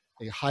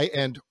a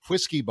high-end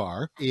whiskey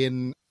bar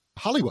in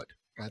Hollywood,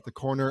 at the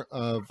corner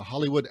of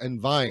Hollywood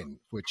and Vine,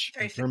 which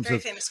very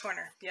famous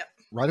corner. Yep.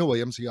 Rhino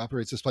Williams, he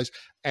operates this place,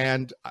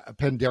 and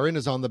Penderyn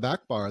is on the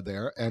back bar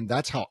there, and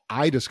that's how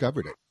I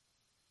discovered it,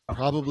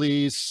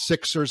 probably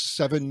 6 or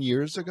 7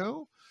 years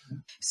ago.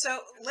 So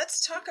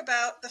let's talk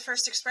about the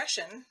first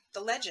expression,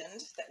 the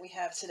legend that we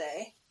have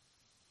today,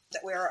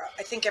 that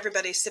I think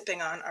everybody's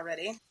sipping on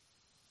already.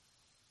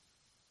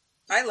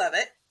 I love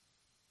it.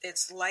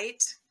 It's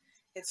light.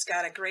 It's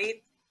got a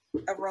great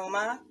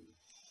aroma.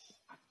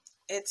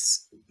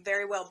 It's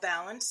very well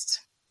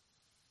balanced.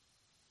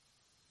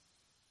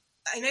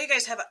 I know you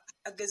guys have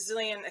a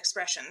gazillion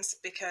expressions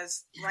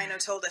because Rhino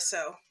told us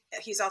so.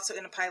 He's also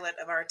in a pilot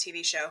of our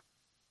TV show.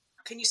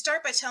 Can you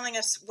start by telling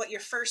us what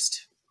your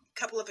first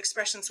couple of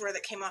expressions were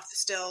that came off the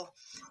still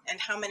and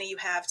how many you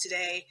have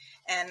today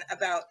and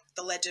about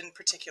the legend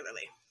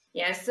particularly?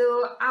 Yeah,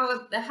 so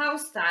the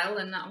house style,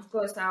 and of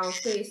course our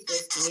face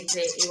whiskey,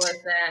 it was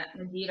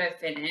Madeira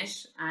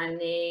finish, and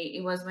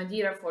it was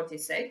Madeira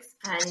 46.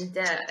 And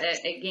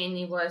again,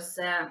 it was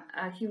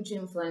a huge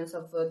influence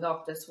of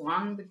Dr.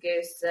 Swan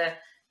because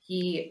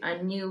he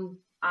knew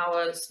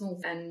our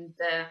smooth and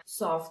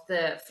soft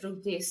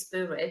fruity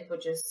spirit,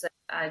 which is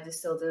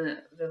distilled in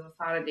River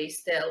Faraday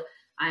still.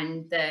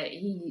 And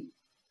he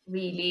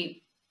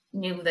really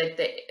knew that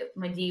the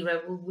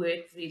Madeira would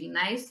work really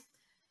nice.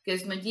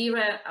 Because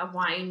Madeira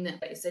wine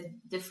is a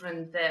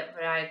different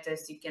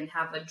varieties. You can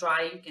have a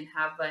dry, you can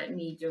have a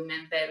medium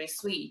and very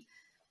sweet.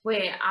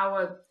 Where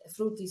our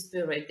fruity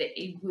spirit,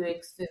 it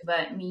works with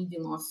a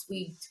medium or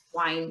sweet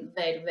wine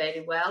very,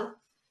 very well.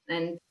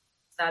 And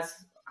that's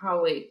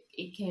how it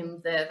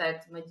came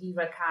that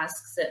Madeira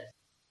casks.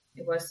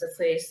 It was the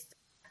first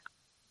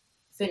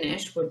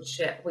finish which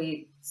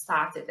we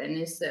started, and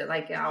it's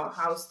like our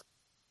house.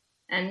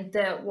 And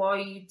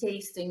what you're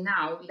tasting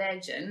now,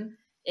 Legend,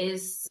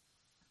 is...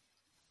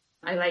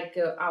 I like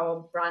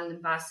our brand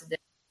ambassador,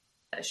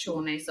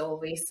 Shauna, is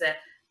always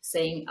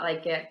saying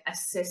like a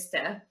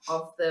sister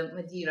of the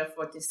Madeira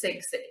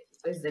 46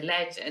 is the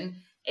Legend,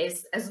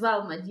 is as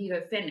well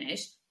Madeira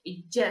finish.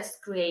 It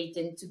just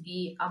creating to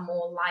be a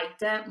more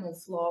lighter, more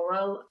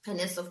floral, and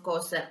it's of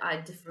course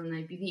a different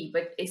IBV,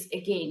 but it's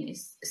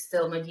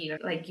still Madeira.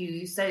 Like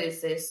you said,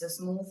 it's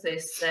smooth,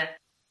 it's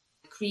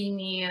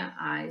creamy,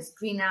 it's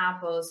green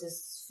apples,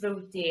 it's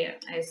fruity,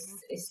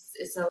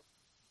 it's a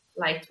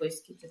light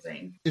whiskey to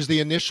drink. Is the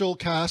initial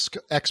cask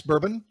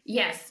ex-bourbon?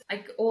 Yes,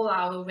 like all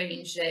our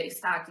range is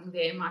starting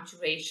their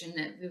maturation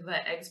with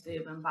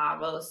ex-bourbon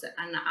barrels,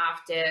 and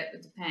after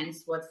it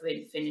depends what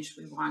finish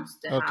we want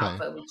to have,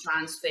 we're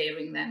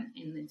transferring them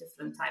in the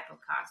different type of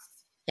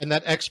casks. And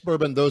that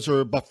ex-bourbon, those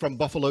are from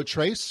Buffalo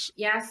Trace?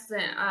 Yes,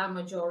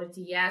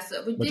 majority, yes.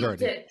 We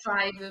did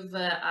try with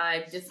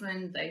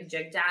different, like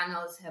Jack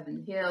Daniels,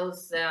 Heaven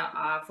Hills,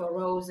 Four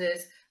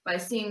Roses, but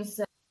it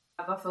seems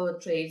Buffalo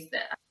Trace,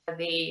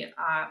 they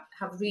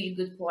have really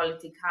good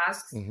quality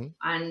casks,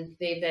 and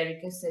they're very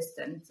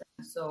consistent.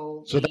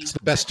 So that's the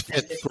best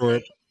fit for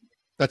it.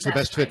 That's the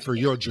best fit for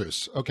your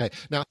juice. Okay.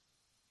 Now,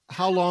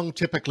 how long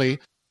typically,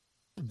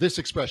 this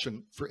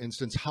expression, for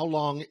instance, how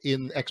long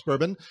in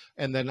ex-bourbon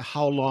and then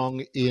how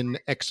long in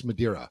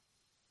ex-Madeira?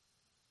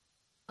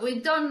 We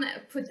don't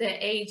put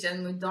the age,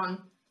 and we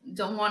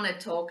don't want to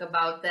talk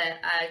about the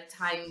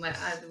time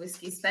the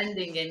whiskey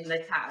spending in the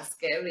cask.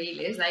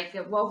 Really, it's like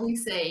what we're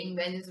saying,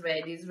 when it's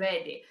ready, is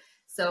ready.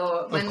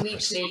 So when we're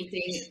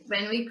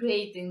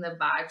creating the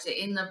batch,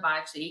 in the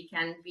batch it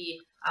can be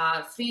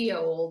a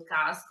 3-year-old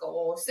cask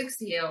or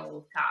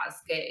 6-year-old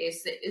cask.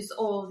 It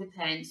all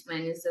depends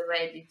when it's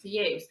ready to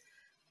use.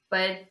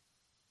 But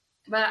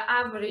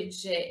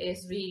average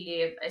is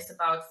really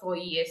about 4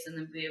 years in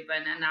the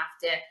bourbon, and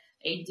after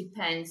it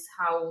depends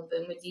how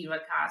the Madeira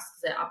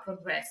casks are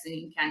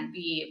progressing. It can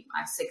be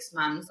 6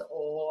 months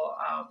or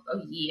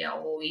a year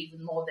or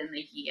even more than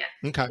a year.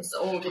 Okay. It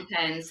all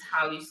depends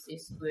how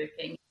it's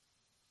working.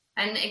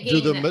 And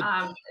again,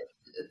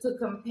 to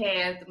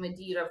compare the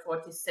Madeira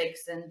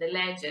 46 and the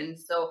Legend,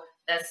 so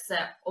that's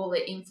all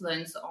the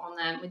influence on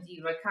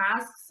Madeira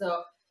cask.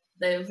 So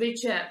the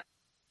richer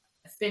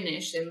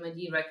finish in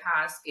Madeira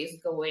cask is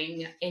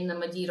going in the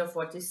Madeira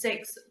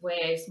 46,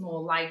 whereas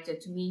more lighter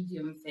to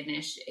medium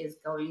finish is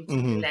going to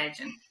the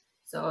Legend.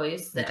 So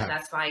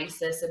that's why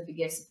it's a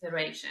bigger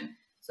separation.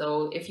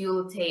 So if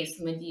you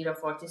taste Madeira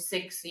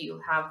 46,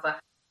 you have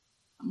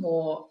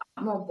more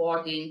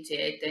body into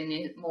it, and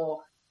it's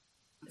more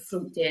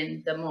fruity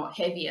and the more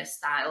heavier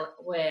style,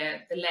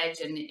 where the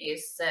Legend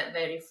is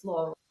very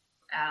floral,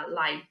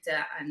 light,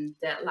 and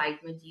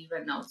light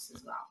Madeira notes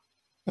as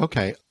well.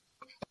 Okay.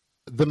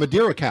 The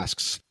Madeira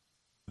casks,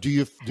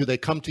 do they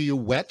come to you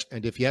wet?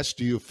 And if yes,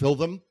 do you fill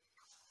them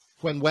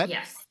when wet?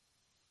 Yes.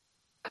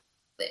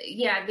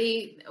 Yeah,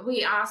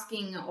 we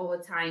asking all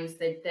the times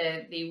that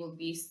they will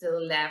be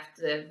still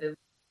left with,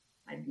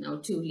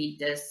 2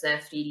 liters, 3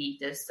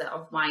 liters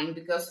of wine,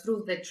 because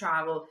through the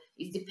travel,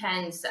 it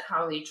depends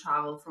how they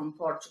travel from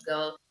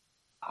Portugal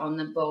on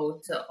a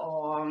boat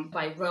or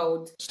by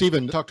road.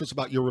 Stephen, talk to us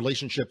about your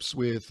relationships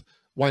with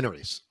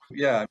wineries.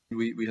 Yeah,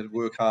 we had to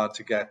work hard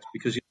to get,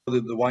 because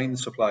the wine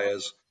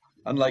suppliers,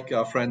 unlike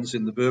our friends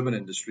in the bourbon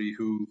industry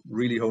who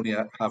really only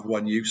have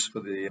one use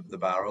for the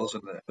barrels,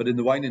 but in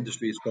the wine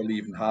industry it's probably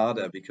even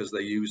harder because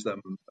they use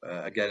them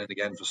again and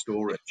again for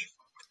storage.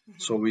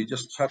 So we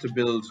just had to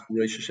build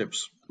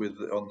relationships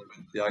on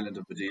the island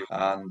of Madeira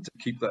and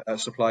keep a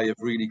supply of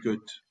really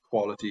good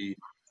quality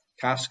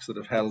casks that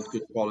have held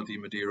good quality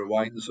Madeira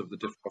wines of the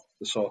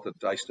sort that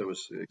Deister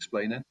was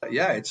explaining.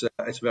 Yeah, it's a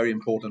very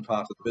important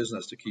part of the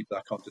business to keep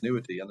that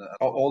continuity. And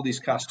all these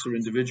casks are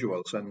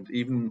individuals, and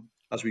even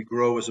as we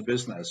grow as a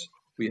business,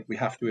 we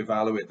have to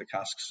evaluate the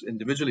casks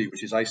individually,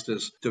 which is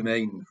ISTA's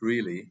domain,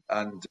 really.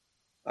 And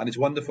it's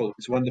wonderful.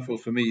 It's wonderful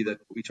for me that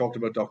we talked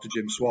about Dr.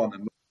 Jim Swan,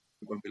 and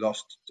when we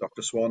lost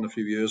Dr. Swan a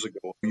few years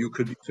ago, you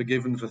could be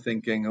forgiven for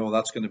thinking, oh,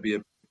 that's going to be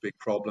a big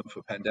problem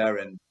for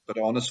Penderyn. But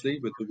honestly,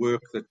 with the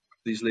work that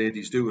these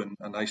ladies do,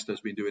 and ISTA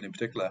has been doing in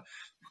particular,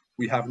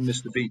 we haven't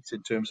missed a beat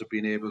in terms of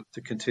being able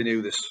to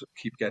continue this,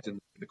 keep getting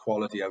the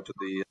quality out of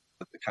the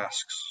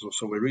casks.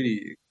 So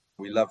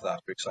we love that.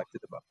 We're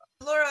excited about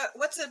that. Laura,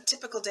 what's a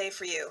typical day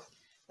for you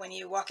when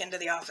you walk into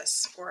the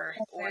office or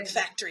the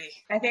factory?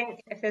 I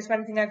think if there's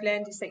one thing I've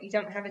learned is that you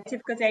don't have a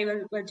typical day.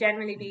 Will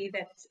generally be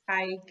that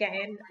I get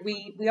in.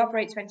 We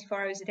operate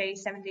 24 hours a day,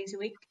 7 days a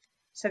week.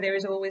 So there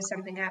is always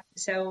something happening.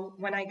 So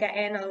when I get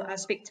in, I'll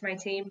speak to my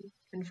team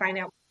and find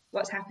out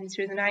what's happened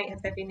through the night.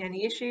 Have there been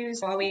any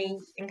issues? Are we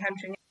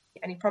encountering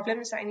any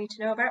problems that I need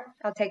to know about?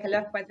 I'll take a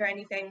look whether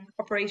anything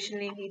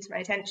operationally needs my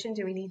attention.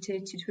 Do we need to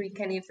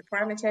tweak any of the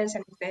parameters,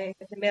 any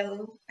of the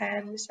mill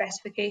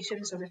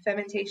specifications or the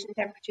fermentation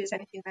temperatures,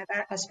 anything like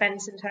that? I'll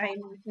spend some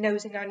time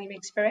nosing on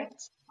unique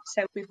spirits.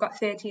 So we've got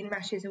 13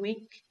 mashes a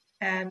week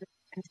and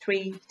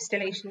 3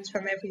 distillations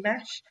from every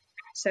mash.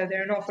 So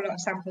there are an awful lot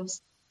of samples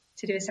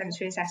to do a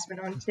sensory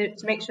assessment on to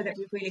make sure that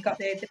we've really got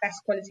the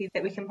best quality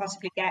that we can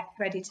possibly get,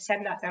 ready to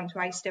send that down to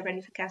ISTA,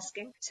 ready for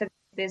casking. So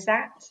there's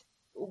that.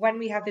 When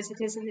we have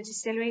visitors in the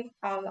distillery,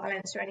 I'll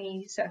answer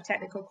any sort of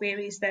technical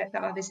queries that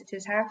our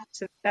visitors have.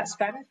 So that's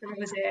fun, and it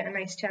was a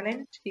nice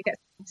challenge. You get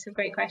some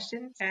great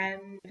questions.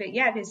 But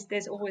yeah,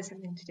 there's always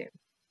something to do.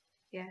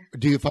 Yeah.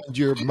 Do you find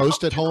you're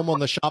most at home on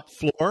the shop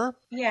floor?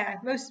 Yeah,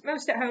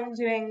 most at home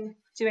doing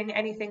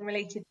anything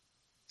related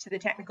to the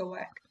technical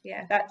work.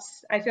 Yeah,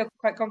 I feel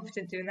quite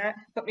confident doing that.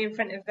 Put me in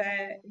front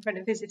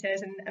of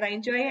visitors, and I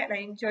enjoy it, and I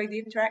enjoy the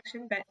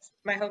interaction. But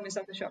my home is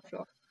on the shop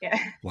floor. Yeah.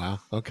 Wow.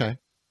 Okay.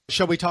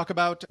 Shall we talk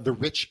about the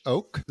Rich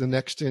Oak, the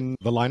next in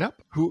the lineup?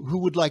 Who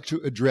would like to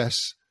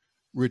address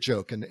Rich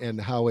Oak and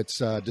how it's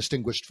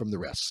distinguished from the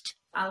rest?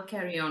 I'll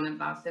carry on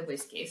about the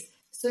whiskies.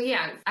 So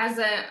yeah, as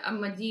a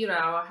Madeira,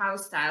 our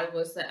house style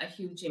was a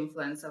huge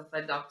influence of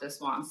Dr.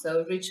 Swan.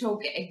 So Rich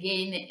Oak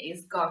again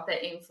is got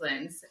the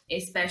influence,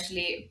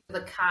 especially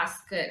the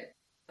cask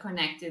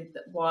connected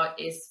what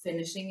is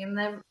finishing in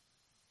the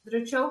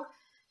Rich Oak,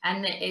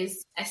 and it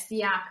is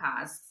STR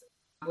casks,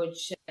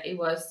 which it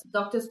was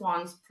Dr.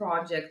 Swan's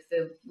project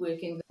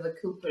working with the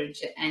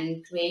cooperage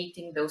and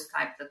creating those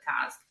types of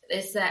casks.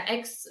 It's an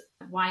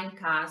ex-wine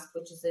cask,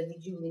 which is a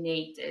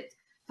rejuvenated,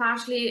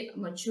 partially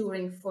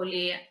maturing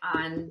fully,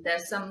 and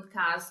there's some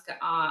casks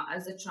are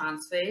as a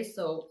transfer,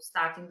 so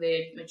starting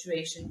the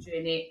maturation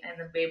journey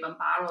in a bourbon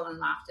barrel,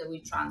 and after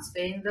we transfer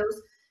in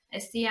those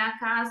STR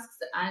casks,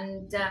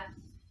 and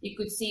you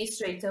could see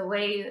straight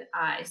away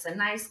it's a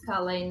nice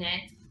color in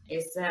it.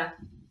 It's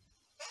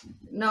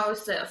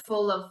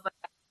full of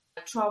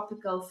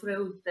tropical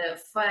fruit. The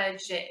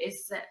fudge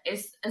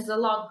is a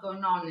lot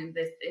going on in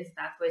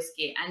that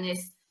whiskey, and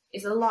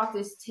is a lot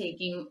is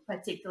taking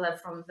particular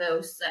from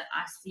those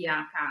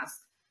STR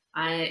casks.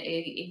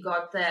 It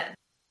got the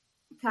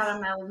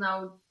caramel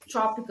note,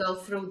 tropical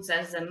fruits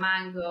as a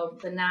mango,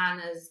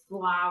 bananas,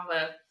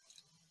 guava.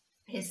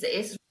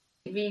 It's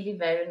really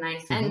very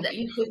nice, and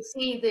you could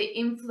see the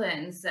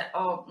influence,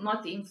 or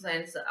not the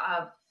influence,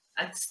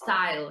 at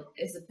style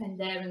is a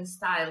Penderyn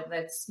style,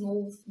 that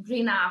smooth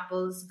green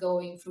apples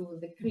going through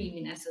the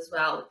creaminess as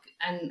well,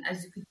 and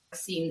as you could have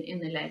seen in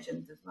the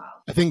legend as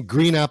well. I think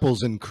green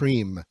apples and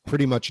cream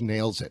pretty much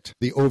nails it,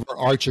 the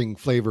overarching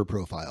flavor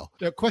profile.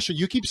 Question,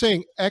 you keep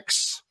saying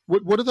X,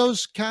 what are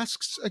those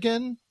casks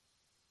again?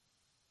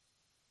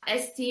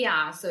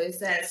 STR, so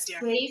it's a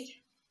scraped,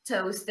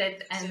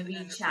 toasted, and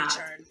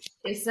recharred.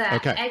 It's a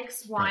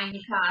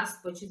ex-wine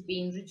cask which is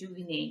being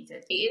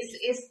rejuvenated.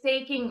 It's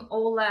taking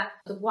all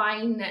the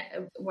wine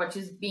which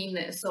is being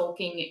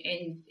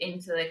soaking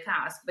into the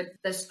cask, but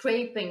the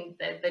scraping,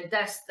 the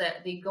dust,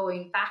 they're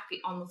going back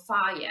on the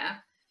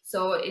fire.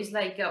 So it's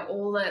like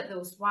all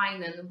those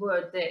wine and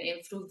wood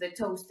through the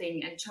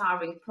toasting and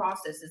charring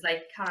process is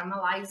like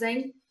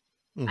caramelizing,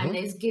 and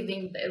it's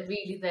giving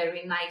really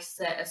very nice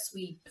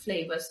sweet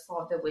flavors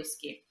for the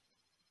whiskey.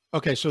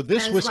 Okay, so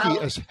this whiskey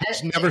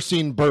has never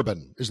seen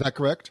bourbon. Is that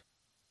correct?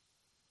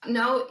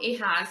 No,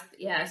 it has,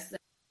 yes.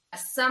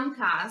 Some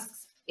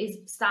casks is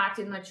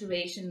starting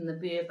maturation in the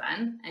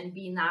bourbon and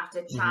being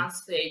after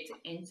transferred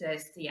into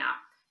STR.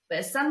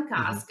 But some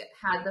casks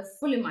had the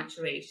fully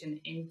maturation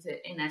in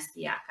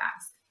STR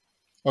cask.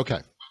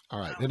 Okay,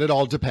 all right. And it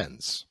all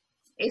depends.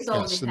 It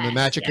all depends. And the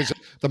magic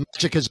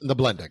is in the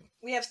blending.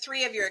 We have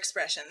 3 of your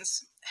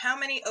expressions. How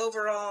many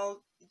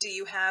overall do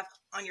you have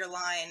on your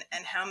line,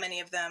 and how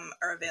many of them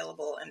are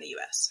available in the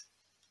US?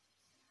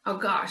 Oh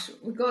gosh,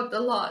 we got a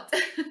lot.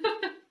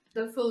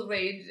 The full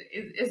range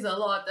is a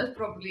lot. That's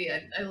probably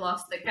I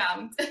lost the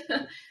count.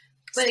 But,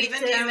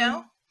 Stephen, do you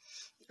know?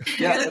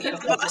 Yeah. You're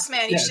the boss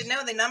man. You should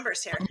know the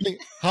numbers here.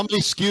 How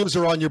many SKUs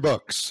are on your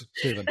books,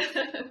 Stephen?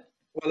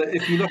 Well,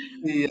 if you look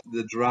at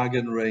the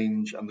Dragon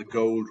range and the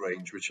Gold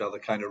range, which are the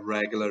kind of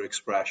regular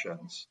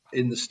expressions,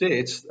 in the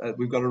States,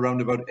 we've got around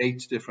about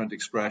 8 different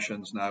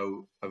expressions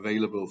now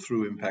available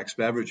through Impex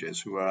Beverages,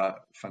 who are a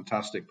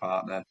fantastic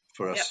partner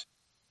for us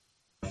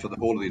for the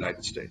whole of the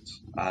United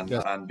States.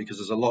 And because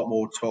there's a lot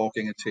more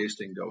talking and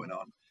tasting going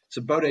on. It's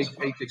about eight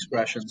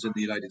expressions in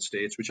the United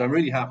States, which I'm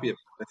really happy about.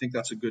 I think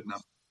that's a good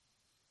number.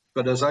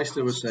 But as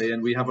Aista was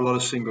saying, we have a lot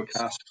of single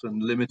casks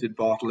and limited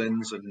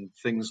bottlings and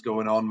things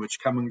going on which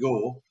come and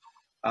go.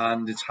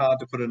 And it's hard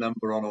to put a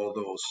number on all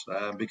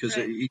those because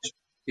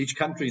each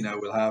country now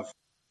will have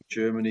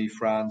Germany,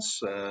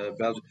 France,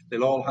 Belgium.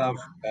 They'll all have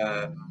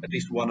at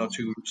least 1 or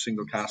 2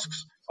 single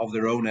casks of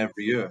their own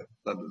every year.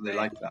 They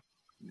like that.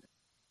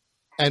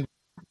 And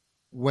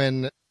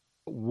when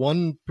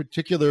one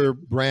particular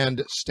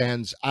brand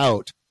stands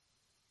out,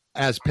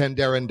 as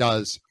Penderyn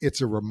does,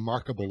 it's a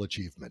remarkable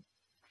achievement.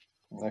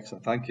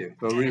 Excellent, thank you.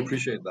 I really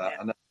appreciate that.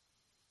 And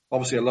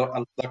obviously, a lot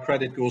of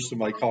credit goes to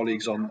my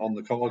colleagues on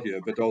the call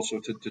here, but also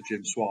to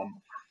Jim Swan,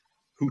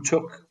 who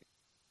took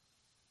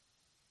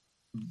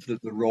the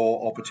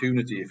raw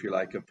opportunity, if you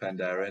like, of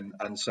Penderyn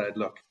and said,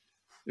 look,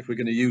 if we're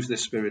going to use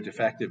this spirit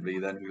effectively,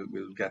 then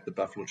we'll get the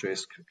Buffalo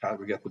Trace,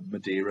 we'll get the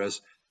Madeiras.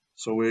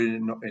 So we're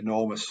in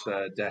enormous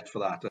debt for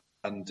that.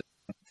 And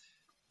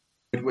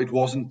it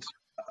wasn't,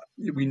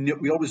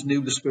 we always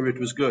knew the spirit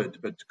was good,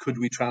 but could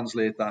we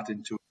translate that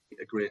into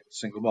a great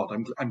single malt?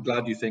 I'm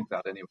glad you think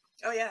that anyway.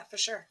 Oh yeah, for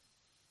sure.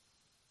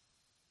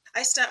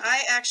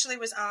 I actually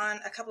was on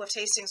a couple of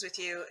tastings with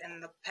you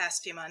in the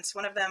past few months.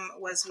 One of them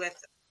was with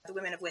the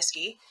Women of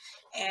Whiskey,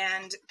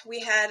 and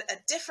we had a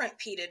different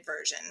peated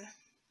version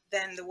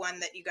than the one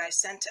that you guys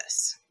sent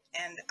us.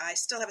 And I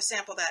still have a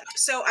sample of that.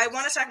 So I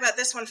want to talk about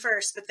this one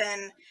first, but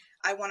then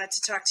I wanted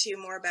to talk to you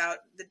more about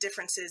the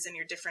differences in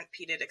your different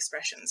peated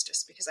expressions,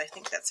 just because I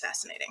think that's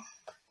fascinating.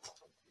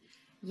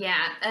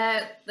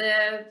 Yeah,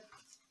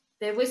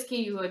 the whiskey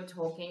you were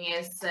talking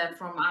is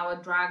from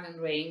our Dragon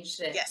range,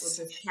 which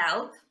is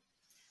Celt.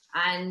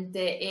 And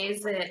there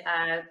is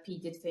a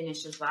peated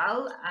finish as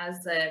well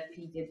as a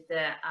peated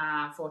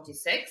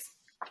 46.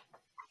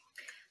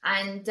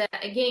 And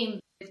again,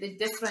 the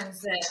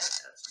difference,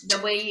 the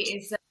way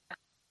is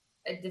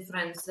a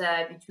difference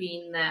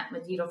between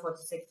Madeira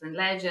 46 and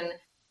Legend,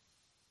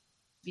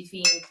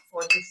 between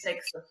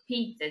 46 of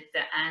peated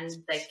and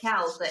the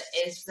Celt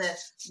is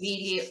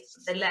really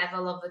the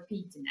level of the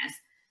peatiness.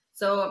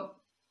 So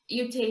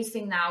you're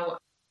tasting now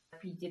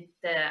peated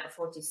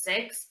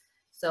 46,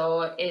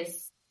 so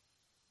it's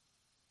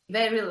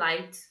very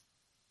light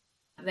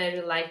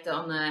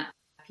on the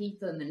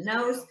peat on the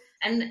nose,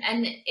 and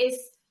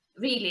it's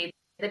really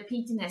the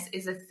peatiness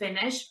is a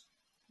finish.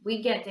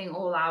 We're getting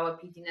all our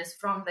peatiness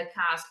from the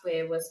cask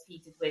where it was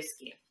peated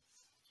whiskey.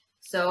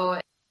 So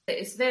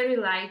it's very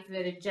light,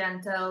 very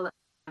gentle,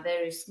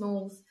 very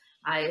smooth.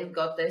 I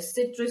got the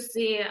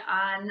citrusy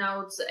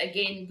notes,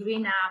 again,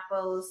 green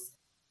apples,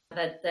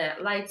 that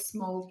light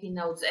smoky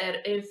notes,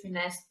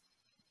 earthiness.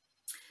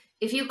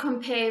 If you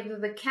compare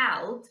with the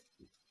Celt,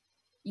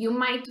 you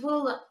might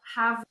well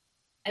have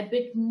a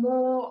bit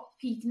more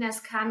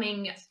peatiness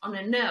coming on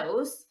a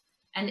nose,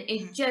 and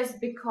it's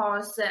just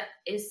because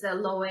it's a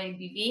lower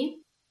ABV.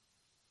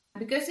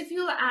 Because if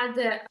you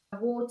add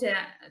water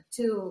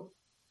to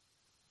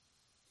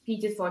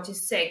peated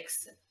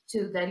 46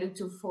 to dilute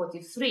to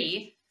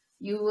 43,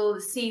 you will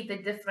see the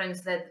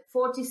difference that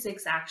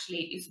 46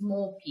 actually is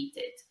more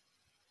peated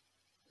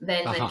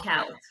than the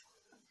Celt.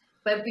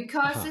 But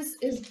because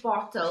it's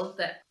bottled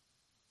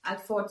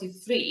at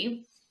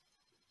 43,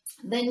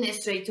 then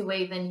straight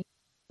away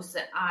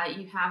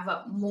you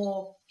have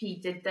more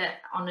peated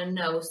on a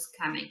nose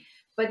coming.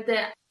 But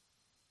the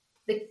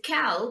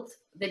Celt,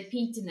 the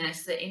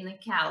peatiness in the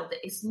Celt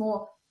is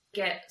more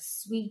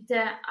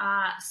sweeter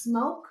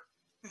smoke,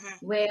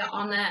 where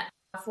on a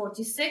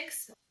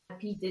 46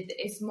 peated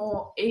is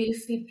more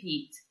earthy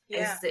peat.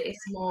 Yeah.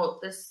 It's more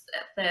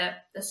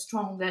the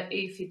stronger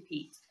earthy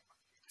peat.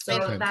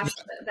 So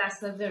that's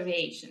the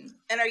variation.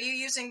 And are you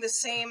using the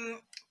same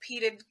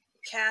peated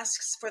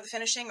casks for the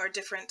finishing or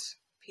different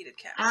peated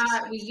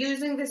casks? We're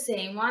using the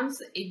same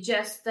ones. It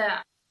just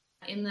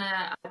in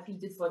the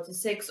peated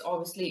 46,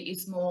 obviously,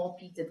 is more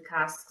peated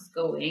casks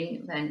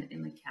going than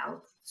in the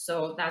Celt.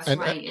 So that's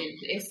why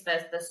it's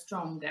the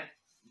stronger.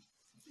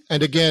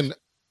 And again,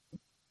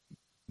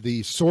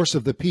 the source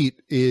of the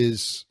peat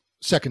is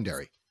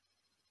secondary.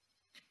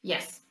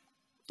 Yes.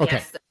 Okay.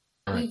 Yes.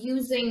 Right.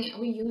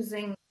 We're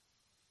using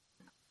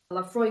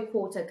Lafroy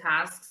quarter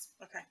casks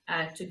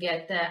to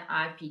get the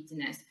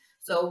peatiness.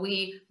 So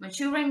we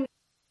maturing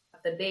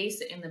the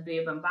base in the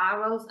bourbon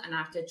barrels, and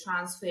after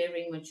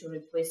transferring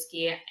matured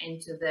whiskey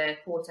into the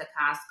quarter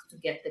cask to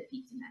get the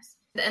peatiness.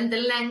 And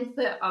the length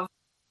of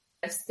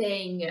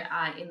staying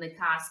in the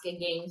cask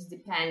again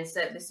depends,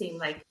 the same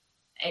like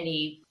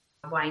any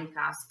wine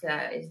cask,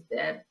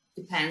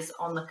 depends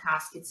on the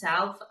cask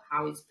itself,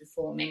 how it's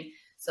performing.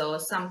 So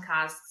some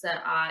casks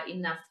are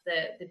enough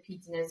the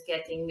peatiness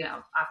getting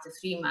after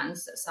 3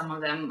 months, some of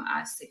them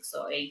are 6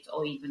 or 8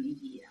 or even a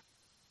year.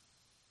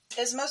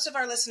 As most of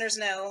our listeners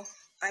know,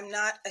 I'm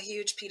not a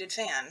huge peated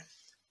fan,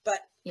 but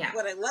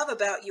what I love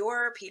about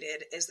your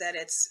peated is that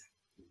it's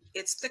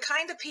the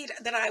kind of peat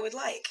that I would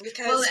like,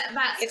 because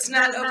it's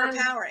not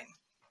overpowering.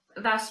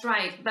 That's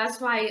right.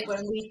 That's why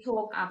when we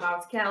talk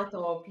about Kelt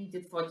or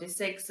peated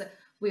 46,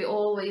 we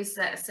always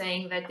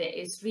saying that there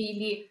is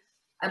really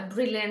a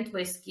brilliant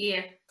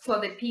whiskey for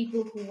the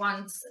people who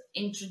want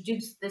to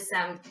introduce this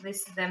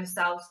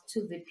themselves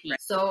to the peat.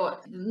 So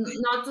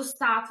not to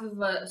start with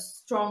a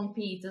strong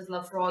peat as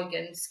Laphroaig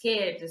and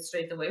scared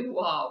straight away.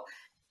 Wow.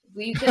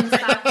 We can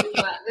start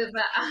with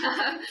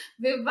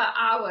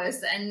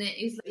ours, and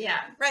it's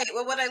right.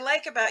 Well, what I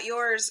like about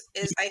yours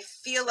is I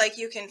feel like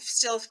you can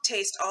still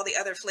taste all the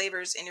other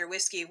flavors in your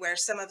whiskey, where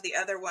some of the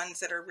other ones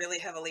that are really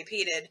heavily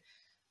peated,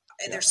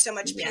 there's so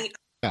much peat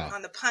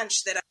on the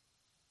punch that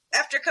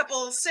after a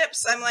couple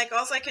sips, I'm like,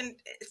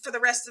 for the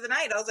rest of the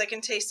night, all I can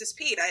taste is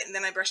peat. And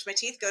then I brush my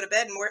teeth, go to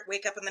bed, and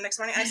wake up in the next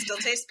morning, I still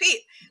taste peat.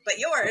 But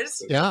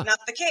yours, not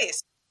the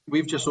case.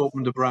 We've just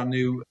opened a brand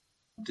new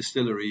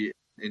distillery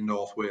in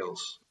North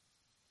Wales,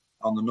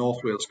 on the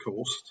North Wales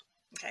coast,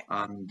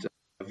 and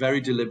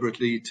very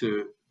deliberately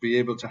to be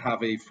able to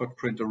have a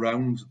footprint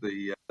around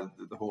the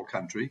whole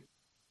country.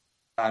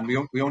 And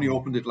we only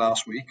opened it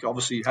last week.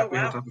 Obviously, we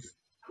had to have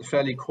a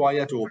fairly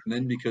quiet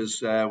opening because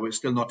we're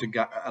still not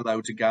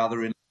allowed to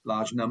gather in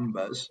large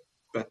numbers.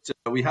 But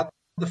we had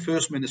the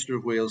First Minister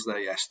of Wales there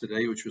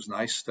yesterday, which was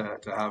nice to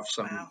have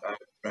some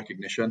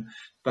recognition.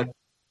 But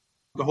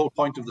the whole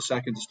point of the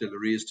second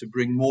distillery is to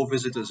bring more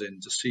visitors in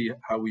to see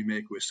how we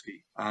make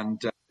whiskey.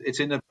 And it's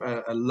in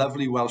a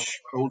lovely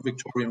old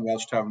Victorian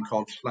Welsh town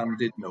called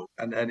Llandudno.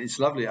 And it's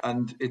lovely.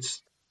 And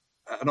it's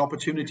an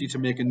opportunity to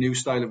make a new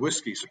style of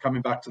whiskey. So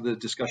coming back to the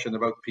discussion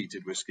about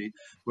peated whiskey,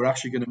 we're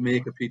actually going to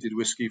make a peated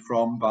whiskey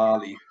from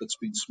barley that's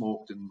been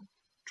smoked and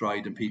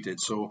dried and peated.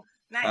 So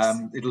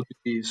it'll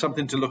be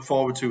something to look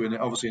forward to,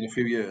 obviously in a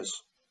few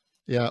years.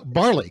 Yeah,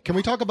 barley. Can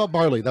we talk about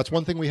barley? That's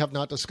one thing we have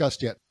not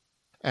discussed yet.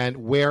 And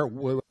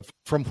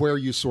from where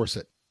you source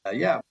it?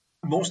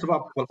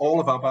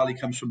 All of our barley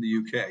comes from the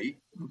UK.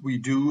 We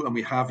do, and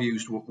we have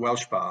used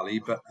Welsh barley,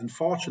 but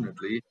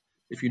unfortunately,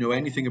 if you know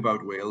anything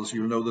about Wales,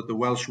 you'll know that the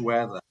Welsh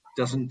weather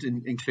doesn't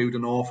include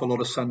an awful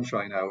lot of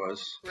sunshine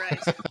hours. Right.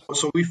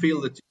 So we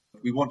feel that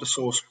we want to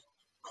source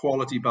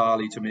quality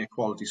barley to make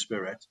quality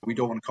spirit. We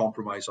don't want to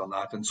compromise on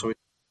that, and so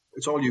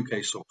it's all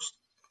UK sourced.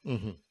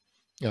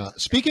 Mm-hmm.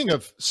 Speaking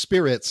of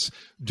spirits,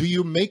 do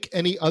you make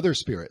any other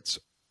spirits?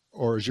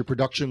 Or is your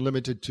production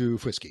limited to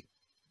whiskey?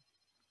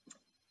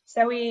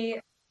 So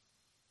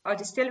our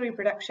distillery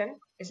production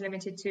is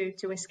limited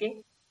to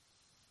whiskey.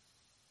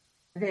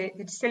 The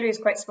distillery is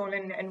quite small,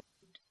 and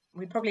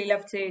we'd probably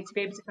love to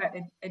be able to put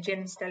a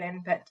gin still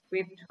in, but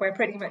we're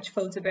pretty much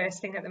full to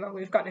bursting at the moment.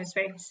 We've got no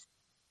space.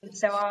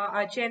 So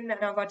our gin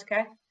and our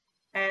vodka,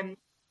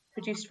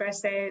 produced for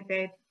us,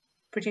 they're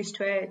produced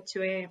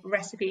to a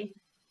recipe.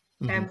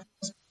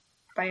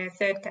 By a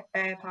third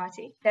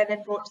party. They're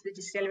then brought to the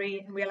distillery,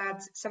 and we'll add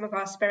some of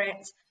our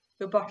spirits.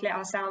 We'll bottle it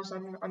ourselves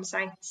on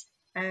site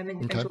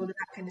and do all of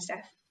that kind of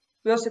stuff.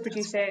 We also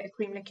produce a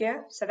cream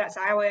liqueur, so that's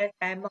our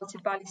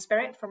malted barley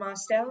spirit from our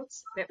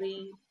stills that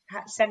we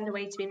send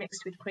away to be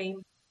mixed with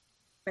cream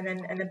and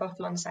then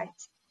bottle on site.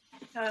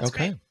 Oh,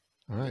 okay, great.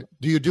 All right.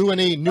 Do you do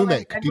any new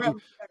make? And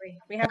rum. Sorry,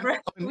 we have rum.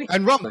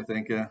 And rum, I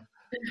think. Yeah,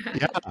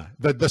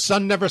 the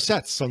sun never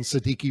sets on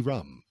Siddiqui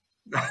rum.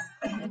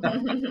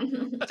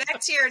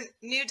 Back to your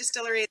new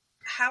distillery,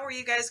 how are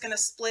you guys going to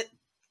split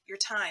your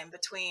time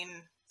between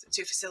the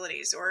two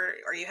facilities, or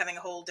are you having a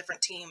whole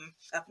different team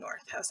up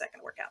north? How's that going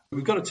to work out?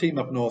 We've got a team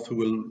up north who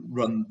will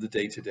run the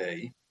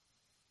day-to-day,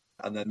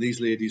 and then these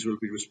ladies will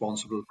be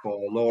responsible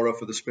for Laura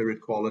for the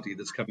spirit quality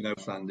that's coming out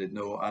of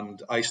Llandudno,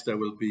 and Aista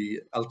will be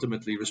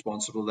ultimately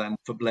responsible then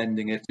for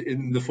blending it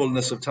in the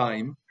fullness of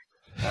time.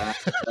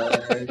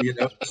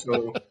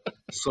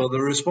 So the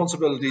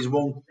responsibilities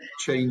won't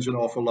change an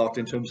awful lot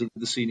in terms of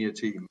the senior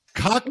team.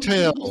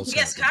 Cocktails.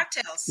 Yes,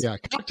 cocktails. Yeah,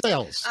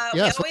 cocktails.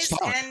 Yes,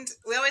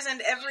 we always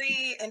end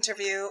every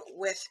interview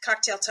with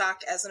cocktail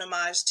talk as an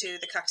homage to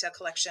the cocktail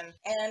collection.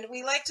 And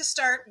we like to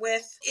start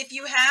with, if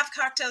you have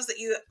cocktails that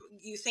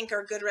you think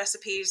are good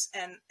recipes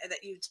and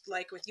that you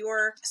like with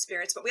your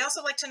spirits, but we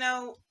also like to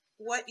know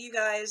what you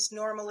guys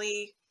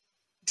normally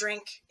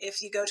drink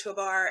if you go to a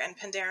bar and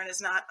Penderyn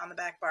is not on the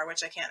back bar,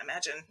 which I can't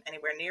imagine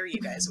anywhere near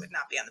you guys would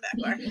not be on the back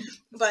bar.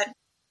 But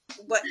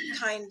what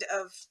kind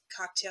of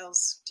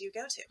cocktails do you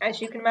go to?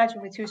 As you can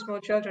imagine, with two small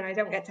children, I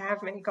don't get to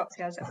have many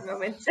cocktails at the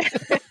moment.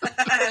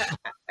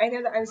 I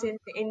know that I was in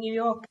New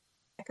York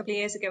a couple of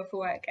years ago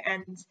for work,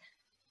 and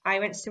I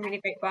went to some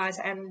really great bars,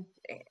 and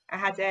I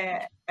had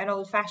an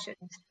old-fashioned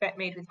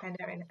made with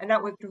Penderyn, and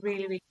that worked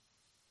really, really.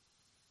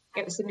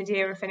 It was the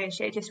Madeira finish.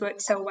 It just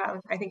worked so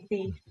well. I think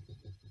the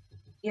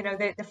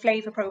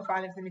flavour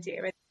profile of the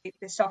Madeira,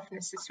 the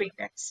softness, the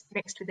sweetness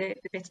mixed with the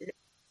bitter,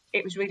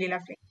 it was really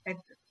lovely.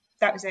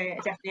 That was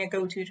definitely a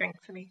go-to drink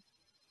for me.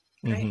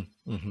 Right.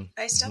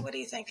 Aista, what do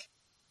you think?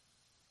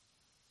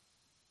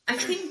 I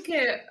think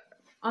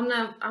on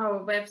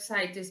our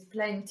website is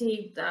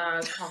plenty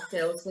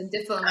cocktails and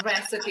different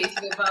recipes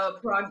with our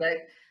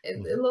product.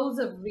 Loads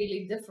of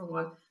really different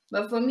ones.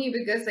 But for me,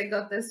 because I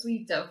got the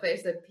sweet stuff,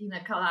 it's a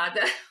pina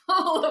colada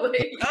all the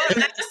way. Oh,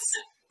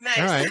 nice.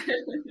 All right.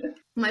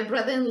 My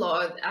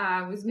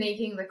brother-in-law was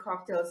making the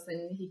cocktails,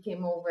 and he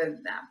came over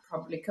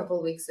probably a couple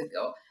of weeks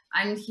ago,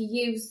 and he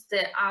used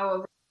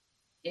our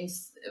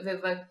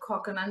with a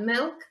coconut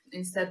milk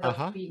instead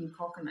of being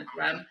coconut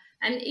rum,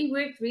 and it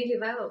worked really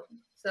well.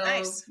 So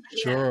nice.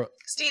 Yeah. Sure.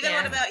 Stephen,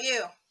 what about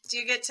you? Do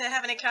you get to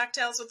have any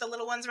cocktails with the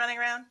little ones running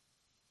around?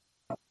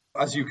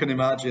 As you can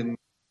imagine,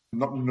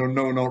 not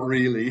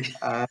really.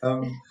 I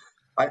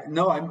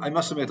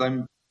must admit,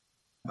 I'm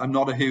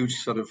not a huge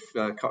sort of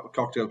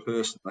cocktail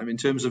person. I mean, in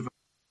terms of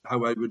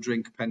how I would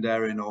drink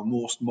Penderyn or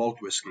most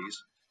malt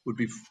whiskies, would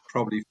be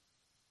probably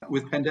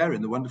with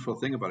Penderyn. The wonderful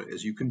thing about it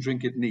is you can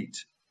drink it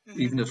neat,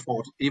 even at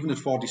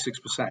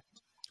 46%.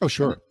 Oh,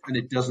 sure. And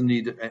it doesn't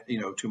need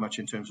too much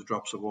in terms of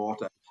drops of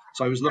water.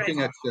 So I was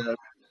looking at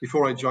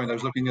before I joined, I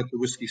was looking at the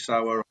whiskey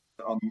sour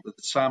on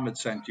that Sam had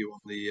sent you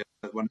on the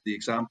one of the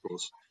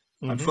examples.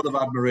 I'm full of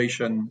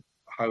admiration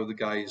how the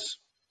guys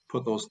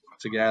put those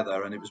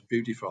together, and it was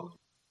beautiful.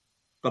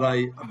 But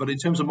in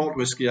terms of malt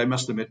whiskey, I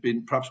must admit,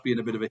 perhaps being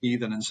a bit of a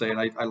heathen and saying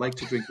I like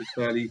to drink it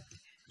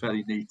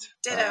fairly neat.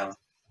 Ditto.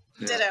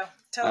 Ditto.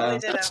 Totally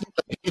ditto.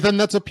 Then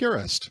that's a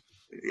purist.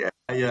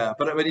 Yeah.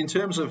 But I mean, in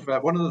terms of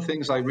one of the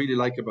things I really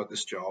like about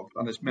this job,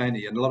 and there's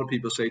many, and a lot of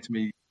people say to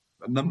me,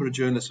 a number of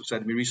journalists have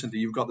said to me recently,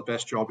 "You've got the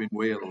best job in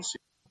Wales."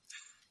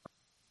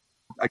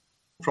 I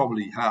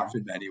probably have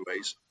in many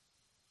ways,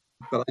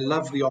 but I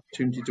love the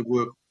opportunity to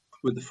work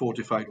with the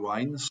fortified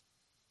wines,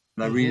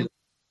 and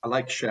I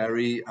like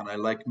sherry and I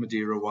like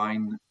Madeira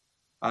wine,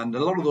 and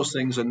a lot of those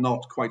things are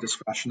not quite as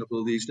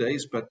fashionable these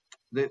days, but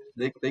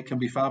they can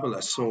be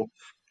fabulous. So.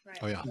 Right.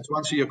 Oh, yeah. To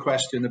answer your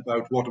question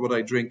about what would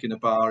I drink in a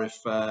bar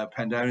if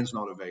Penderyn's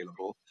not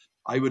available,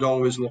 I would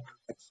always look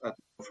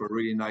for a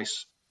really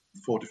nice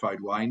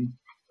fortified wine.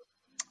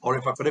 Or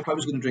if I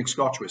was going to drink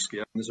Scotch whiskey,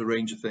 and there's a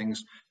range of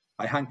things,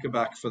 I hanker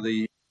back for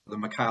the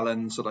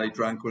Macallans that I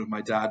drank with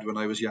my dad when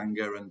I was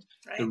younger, and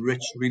the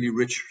really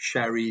rich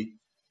sherry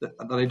that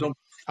I don't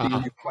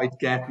feel you quite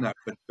get now,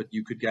 but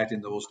you could get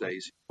in those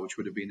days, which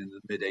would have been in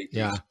the mid-'80s.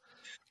 Yeah,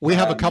 we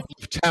have a couple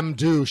of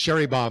Tamdhu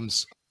sherry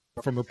bombs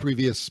from a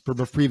previous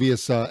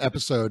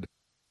episode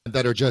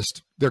that are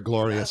they're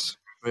glorious.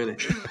 Really,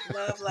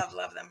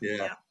 love them.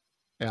 Yeah.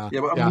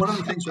 But one of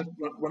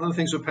the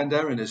things with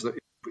Penderyn is that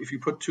if you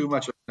put too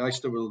much,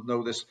 Eyster will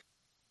know this.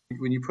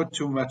 When you put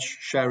too much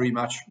sherry,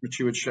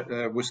 matured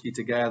whiskey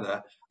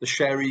together, the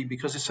sherry,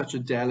 because it's such a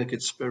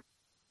delicate spirit,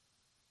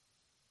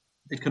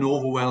 it can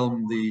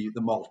overwhelm the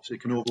malt. It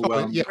can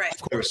overwhelm.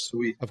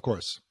 Of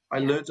course. I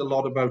learned a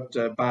lot about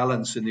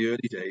balance in the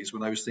early days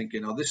when I was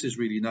thinking, "Oh, this is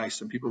really nice,"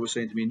 and people were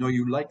saying to me, "No,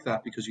 you like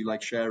that because you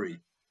like sherry,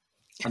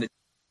 and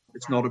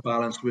it's not a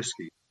balanced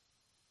whiskey."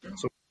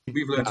 So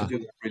we've learned to do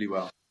that really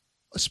well.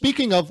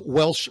 Speaking of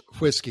Welsh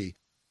whiskey,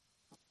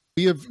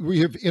 we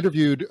have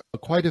interviewed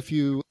quite a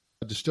few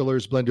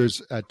distillers,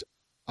 blenders at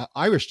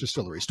Irish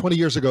distilleries. 20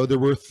 years ago, there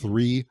were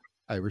 3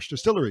 Irish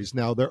distilleries.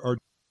 Now there are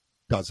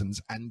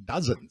dozens and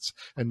dozens,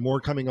 and more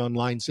coming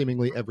online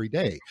seemingly every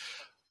day.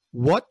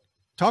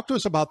 Talk to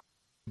us about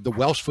the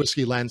Welsh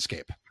whiskey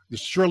landscape.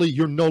 Surely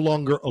you're no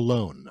longer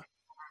alone.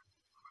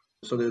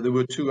 So there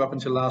were 2 up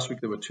until last week.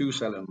 There were 2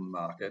 selling on the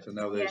market, and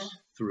now there's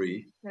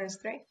 3. There's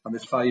 3, and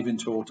there's 5 in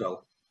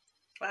total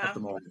at the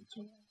moment.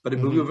 But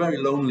we were very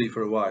lonely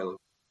for a while.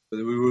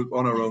 We were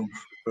on our own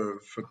for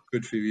a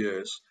good few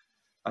years,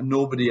 and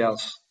nobody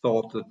else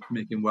thought that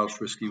making Welsh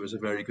whiskey was a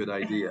very good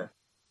idea.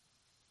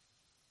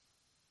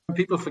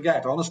 People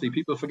forget. Honestly,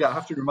 people forget. I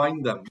have to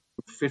remind them.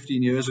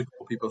 15 years ago,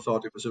 people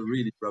thought it was a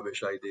really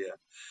rubbish idea.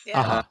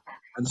 Yeah.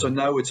 And so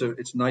now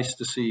it's nice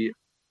to see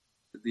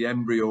the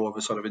embryo of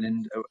a sort of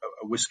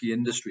a whiskey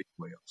industry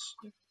in Wales.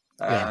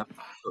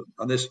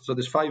 And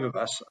there's 5 of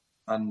us,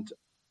 and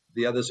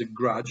the others are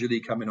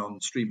gradually coming on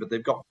stream, but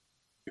they've got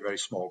a very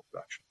small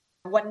production.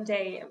 One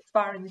day,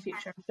 far in the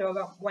future, I'm sure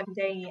about one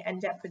day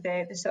end up with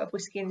the sort of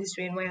whiskey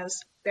industry in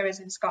Wales there is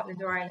in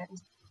Scotland or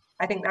Ireland.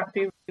 I think that would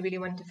be really, really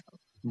wonderful.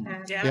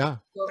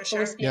 For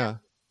sure.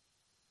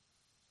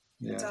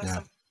 That's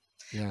awesome.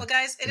 Yeah. Well,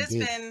 guys, it has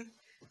been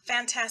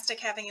fantastic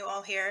having you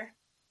all here.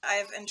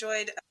 I've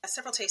enjoyed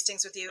several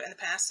tastings with you in the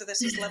past, so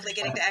this was lovely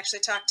getting to actually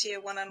talk to you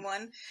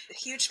one-on-one. A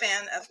huge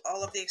fan of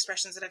all of the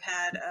expressions that I've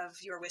had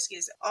of your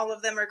whiskeys. All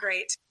of them are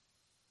great.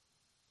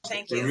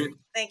 Thank you.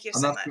 Thank you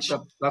so much.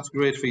 That's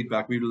great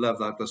feedback. We love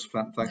that.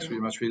 Thanks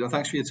very much for your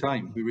thanks for your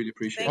time. We really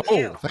appreciate it.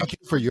 Thank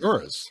you for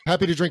yours.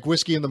 Happy to drink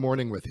whiskey in the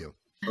morning with you.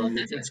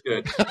 It's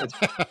good.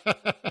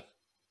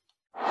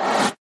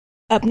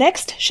 Up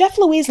next, Chef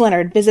Louise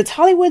Leonard visits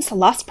Hollywood's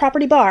Lost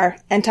Property Bar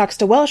and talks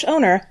to Welsh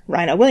owner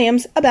Rhino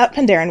Williams about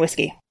Penderyn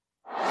whiskey.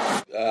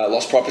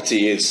 Lost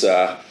Property is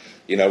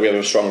we have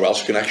a strong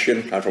Welsh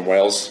connection. I'm from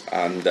Wales,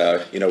 and,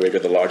 we've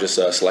got the largest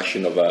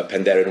selection of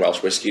Penderyn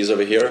Welsh whiskies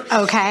over here.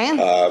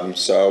 Okay.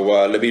 So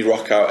let me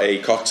rock out a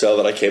cocktail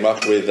that I came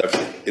up with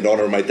in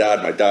honor of my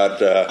dad. My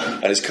dad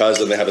and his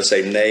cousin, they have the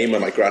same name,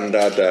 and my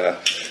granddad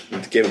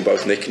gave them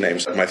both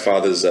nicknames. My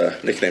father's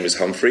nickname is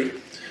Humphrey.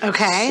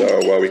 Okay.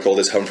 So we call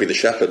this Humphrey the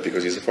Shepherd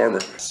because he's a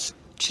farmer.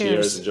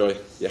 Cheers. Enjoy.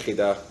 Iechyd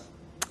da.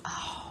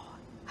 Oh,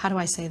 how do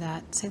I say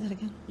that? Say that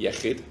again.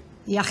 Iechyd.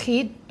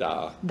 Iechyd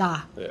da.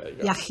 Da. There you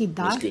go. Iechyd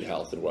da. It's good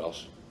health in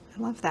Welsh. I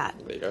love that.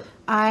 There you go.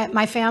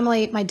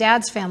 My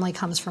dad's family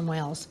comes from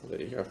Wales.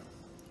 There you go.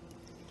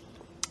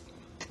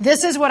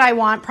 This is what I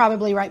want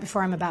probably right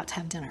before I'm about to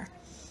have dinner.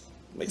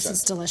 Makes This sense.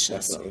 is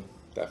delicious.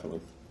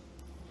 Definitely.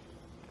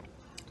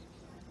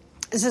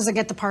 This is a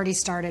get the party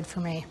started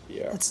for me.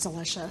 Yeah. It's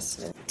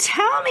delicious.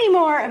 Tell me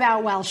more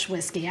about Welsh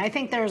whiskey. I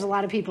think there's a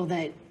lot of people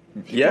that,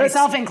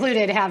 myself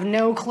included, have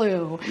no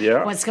clue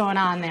what's going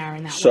on there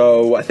in that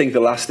So I think the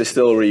last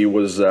distillery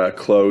was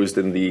closed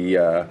in the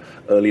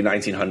early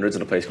 1900s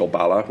in a place called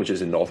Bala, which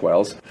is in North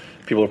Wales.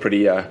 People were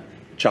pretty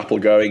chapel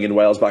going in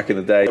Wales back in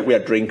the day. We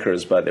had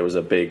drinkers, but there was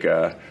a big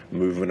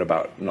movement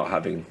about not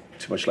having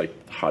too much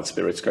like hard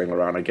spirits going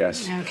around, I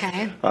guess.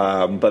 Okay.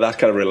 But that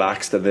kind of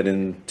relaxed, and then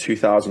in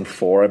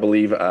 2004, I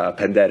believe,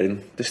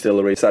 Penderyn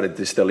Distillery started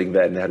distilling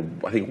then. They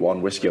had, I think,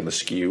 one whiskey on the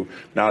skew.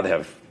 Now they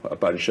have a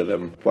bunch of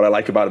them. What I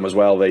like about them as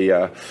well, they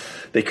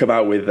come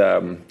out with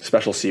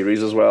special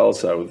series as well,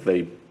 so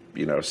they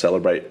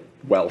celebrate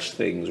Welsh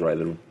things, right?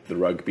 The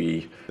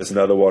rugby. There's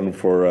another one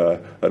for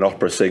an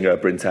opera singer,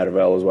 Bryn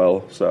Terfel, as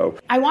well. So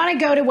I want to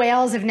go to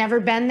Wales. I've never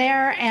been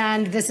there,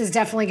 and this is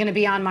definitely going to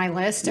be on my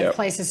list of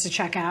places to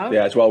check out.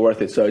 Yeah, it's well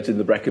worth it. So it's in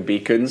the Brecon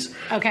Beacons,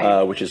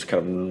 which is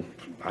kind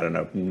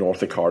of,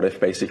 north of Cardiff,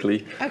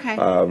 basically. Okay.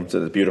 So it's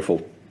a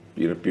beautiful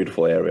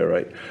area,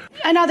 right?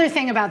 Another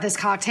thing about this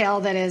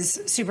cocktail that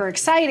is super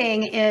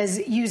exciting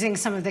is using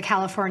some of the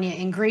California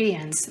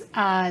ingredients.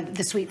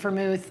 The sweet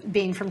vermouth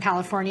being from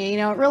California,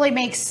 it really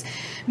makes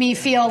me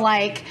feel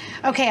like,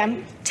 okay,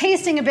 I'm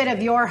tasting a bit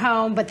of your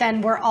home, but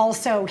then we're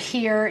also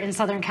here in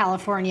Southern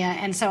California,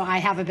 and so I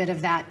have a bit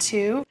of that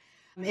too.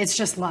 It's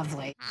just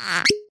lovely.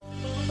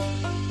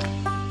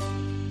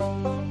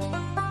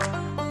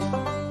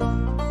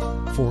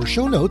 For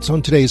show notes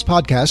on today's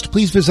podcast,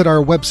 please visit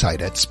our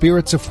website at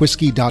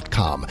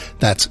spiritsofwhiskey.com.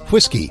 That's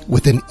whiskey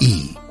with an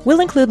E. We'll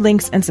include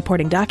links and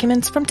supporting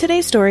documents from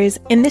today's stories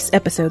in this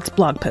episode's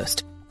blog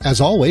post. As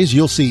always,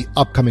 you'll see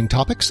upcoming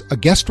topics, a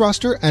guest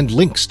roster, and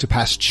links to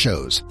past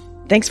shows.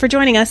 Thanks for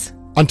joining us.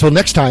 Until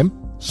next time,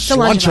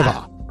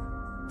 Sláinte.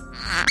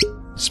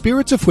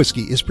 Spirits of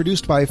Whiskey is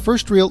produced by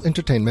First Reel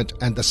Entertainment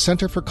and the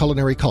Center for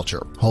Culinary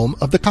Culture, home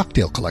of the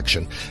Cocktail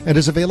Collection, and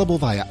is available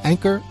via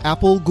Anchor,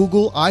 Apple,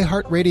 Google,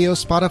 iHeartRadio,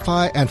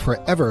 Spotify, and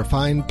wherever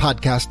fine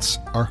podcasts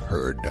are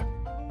heard.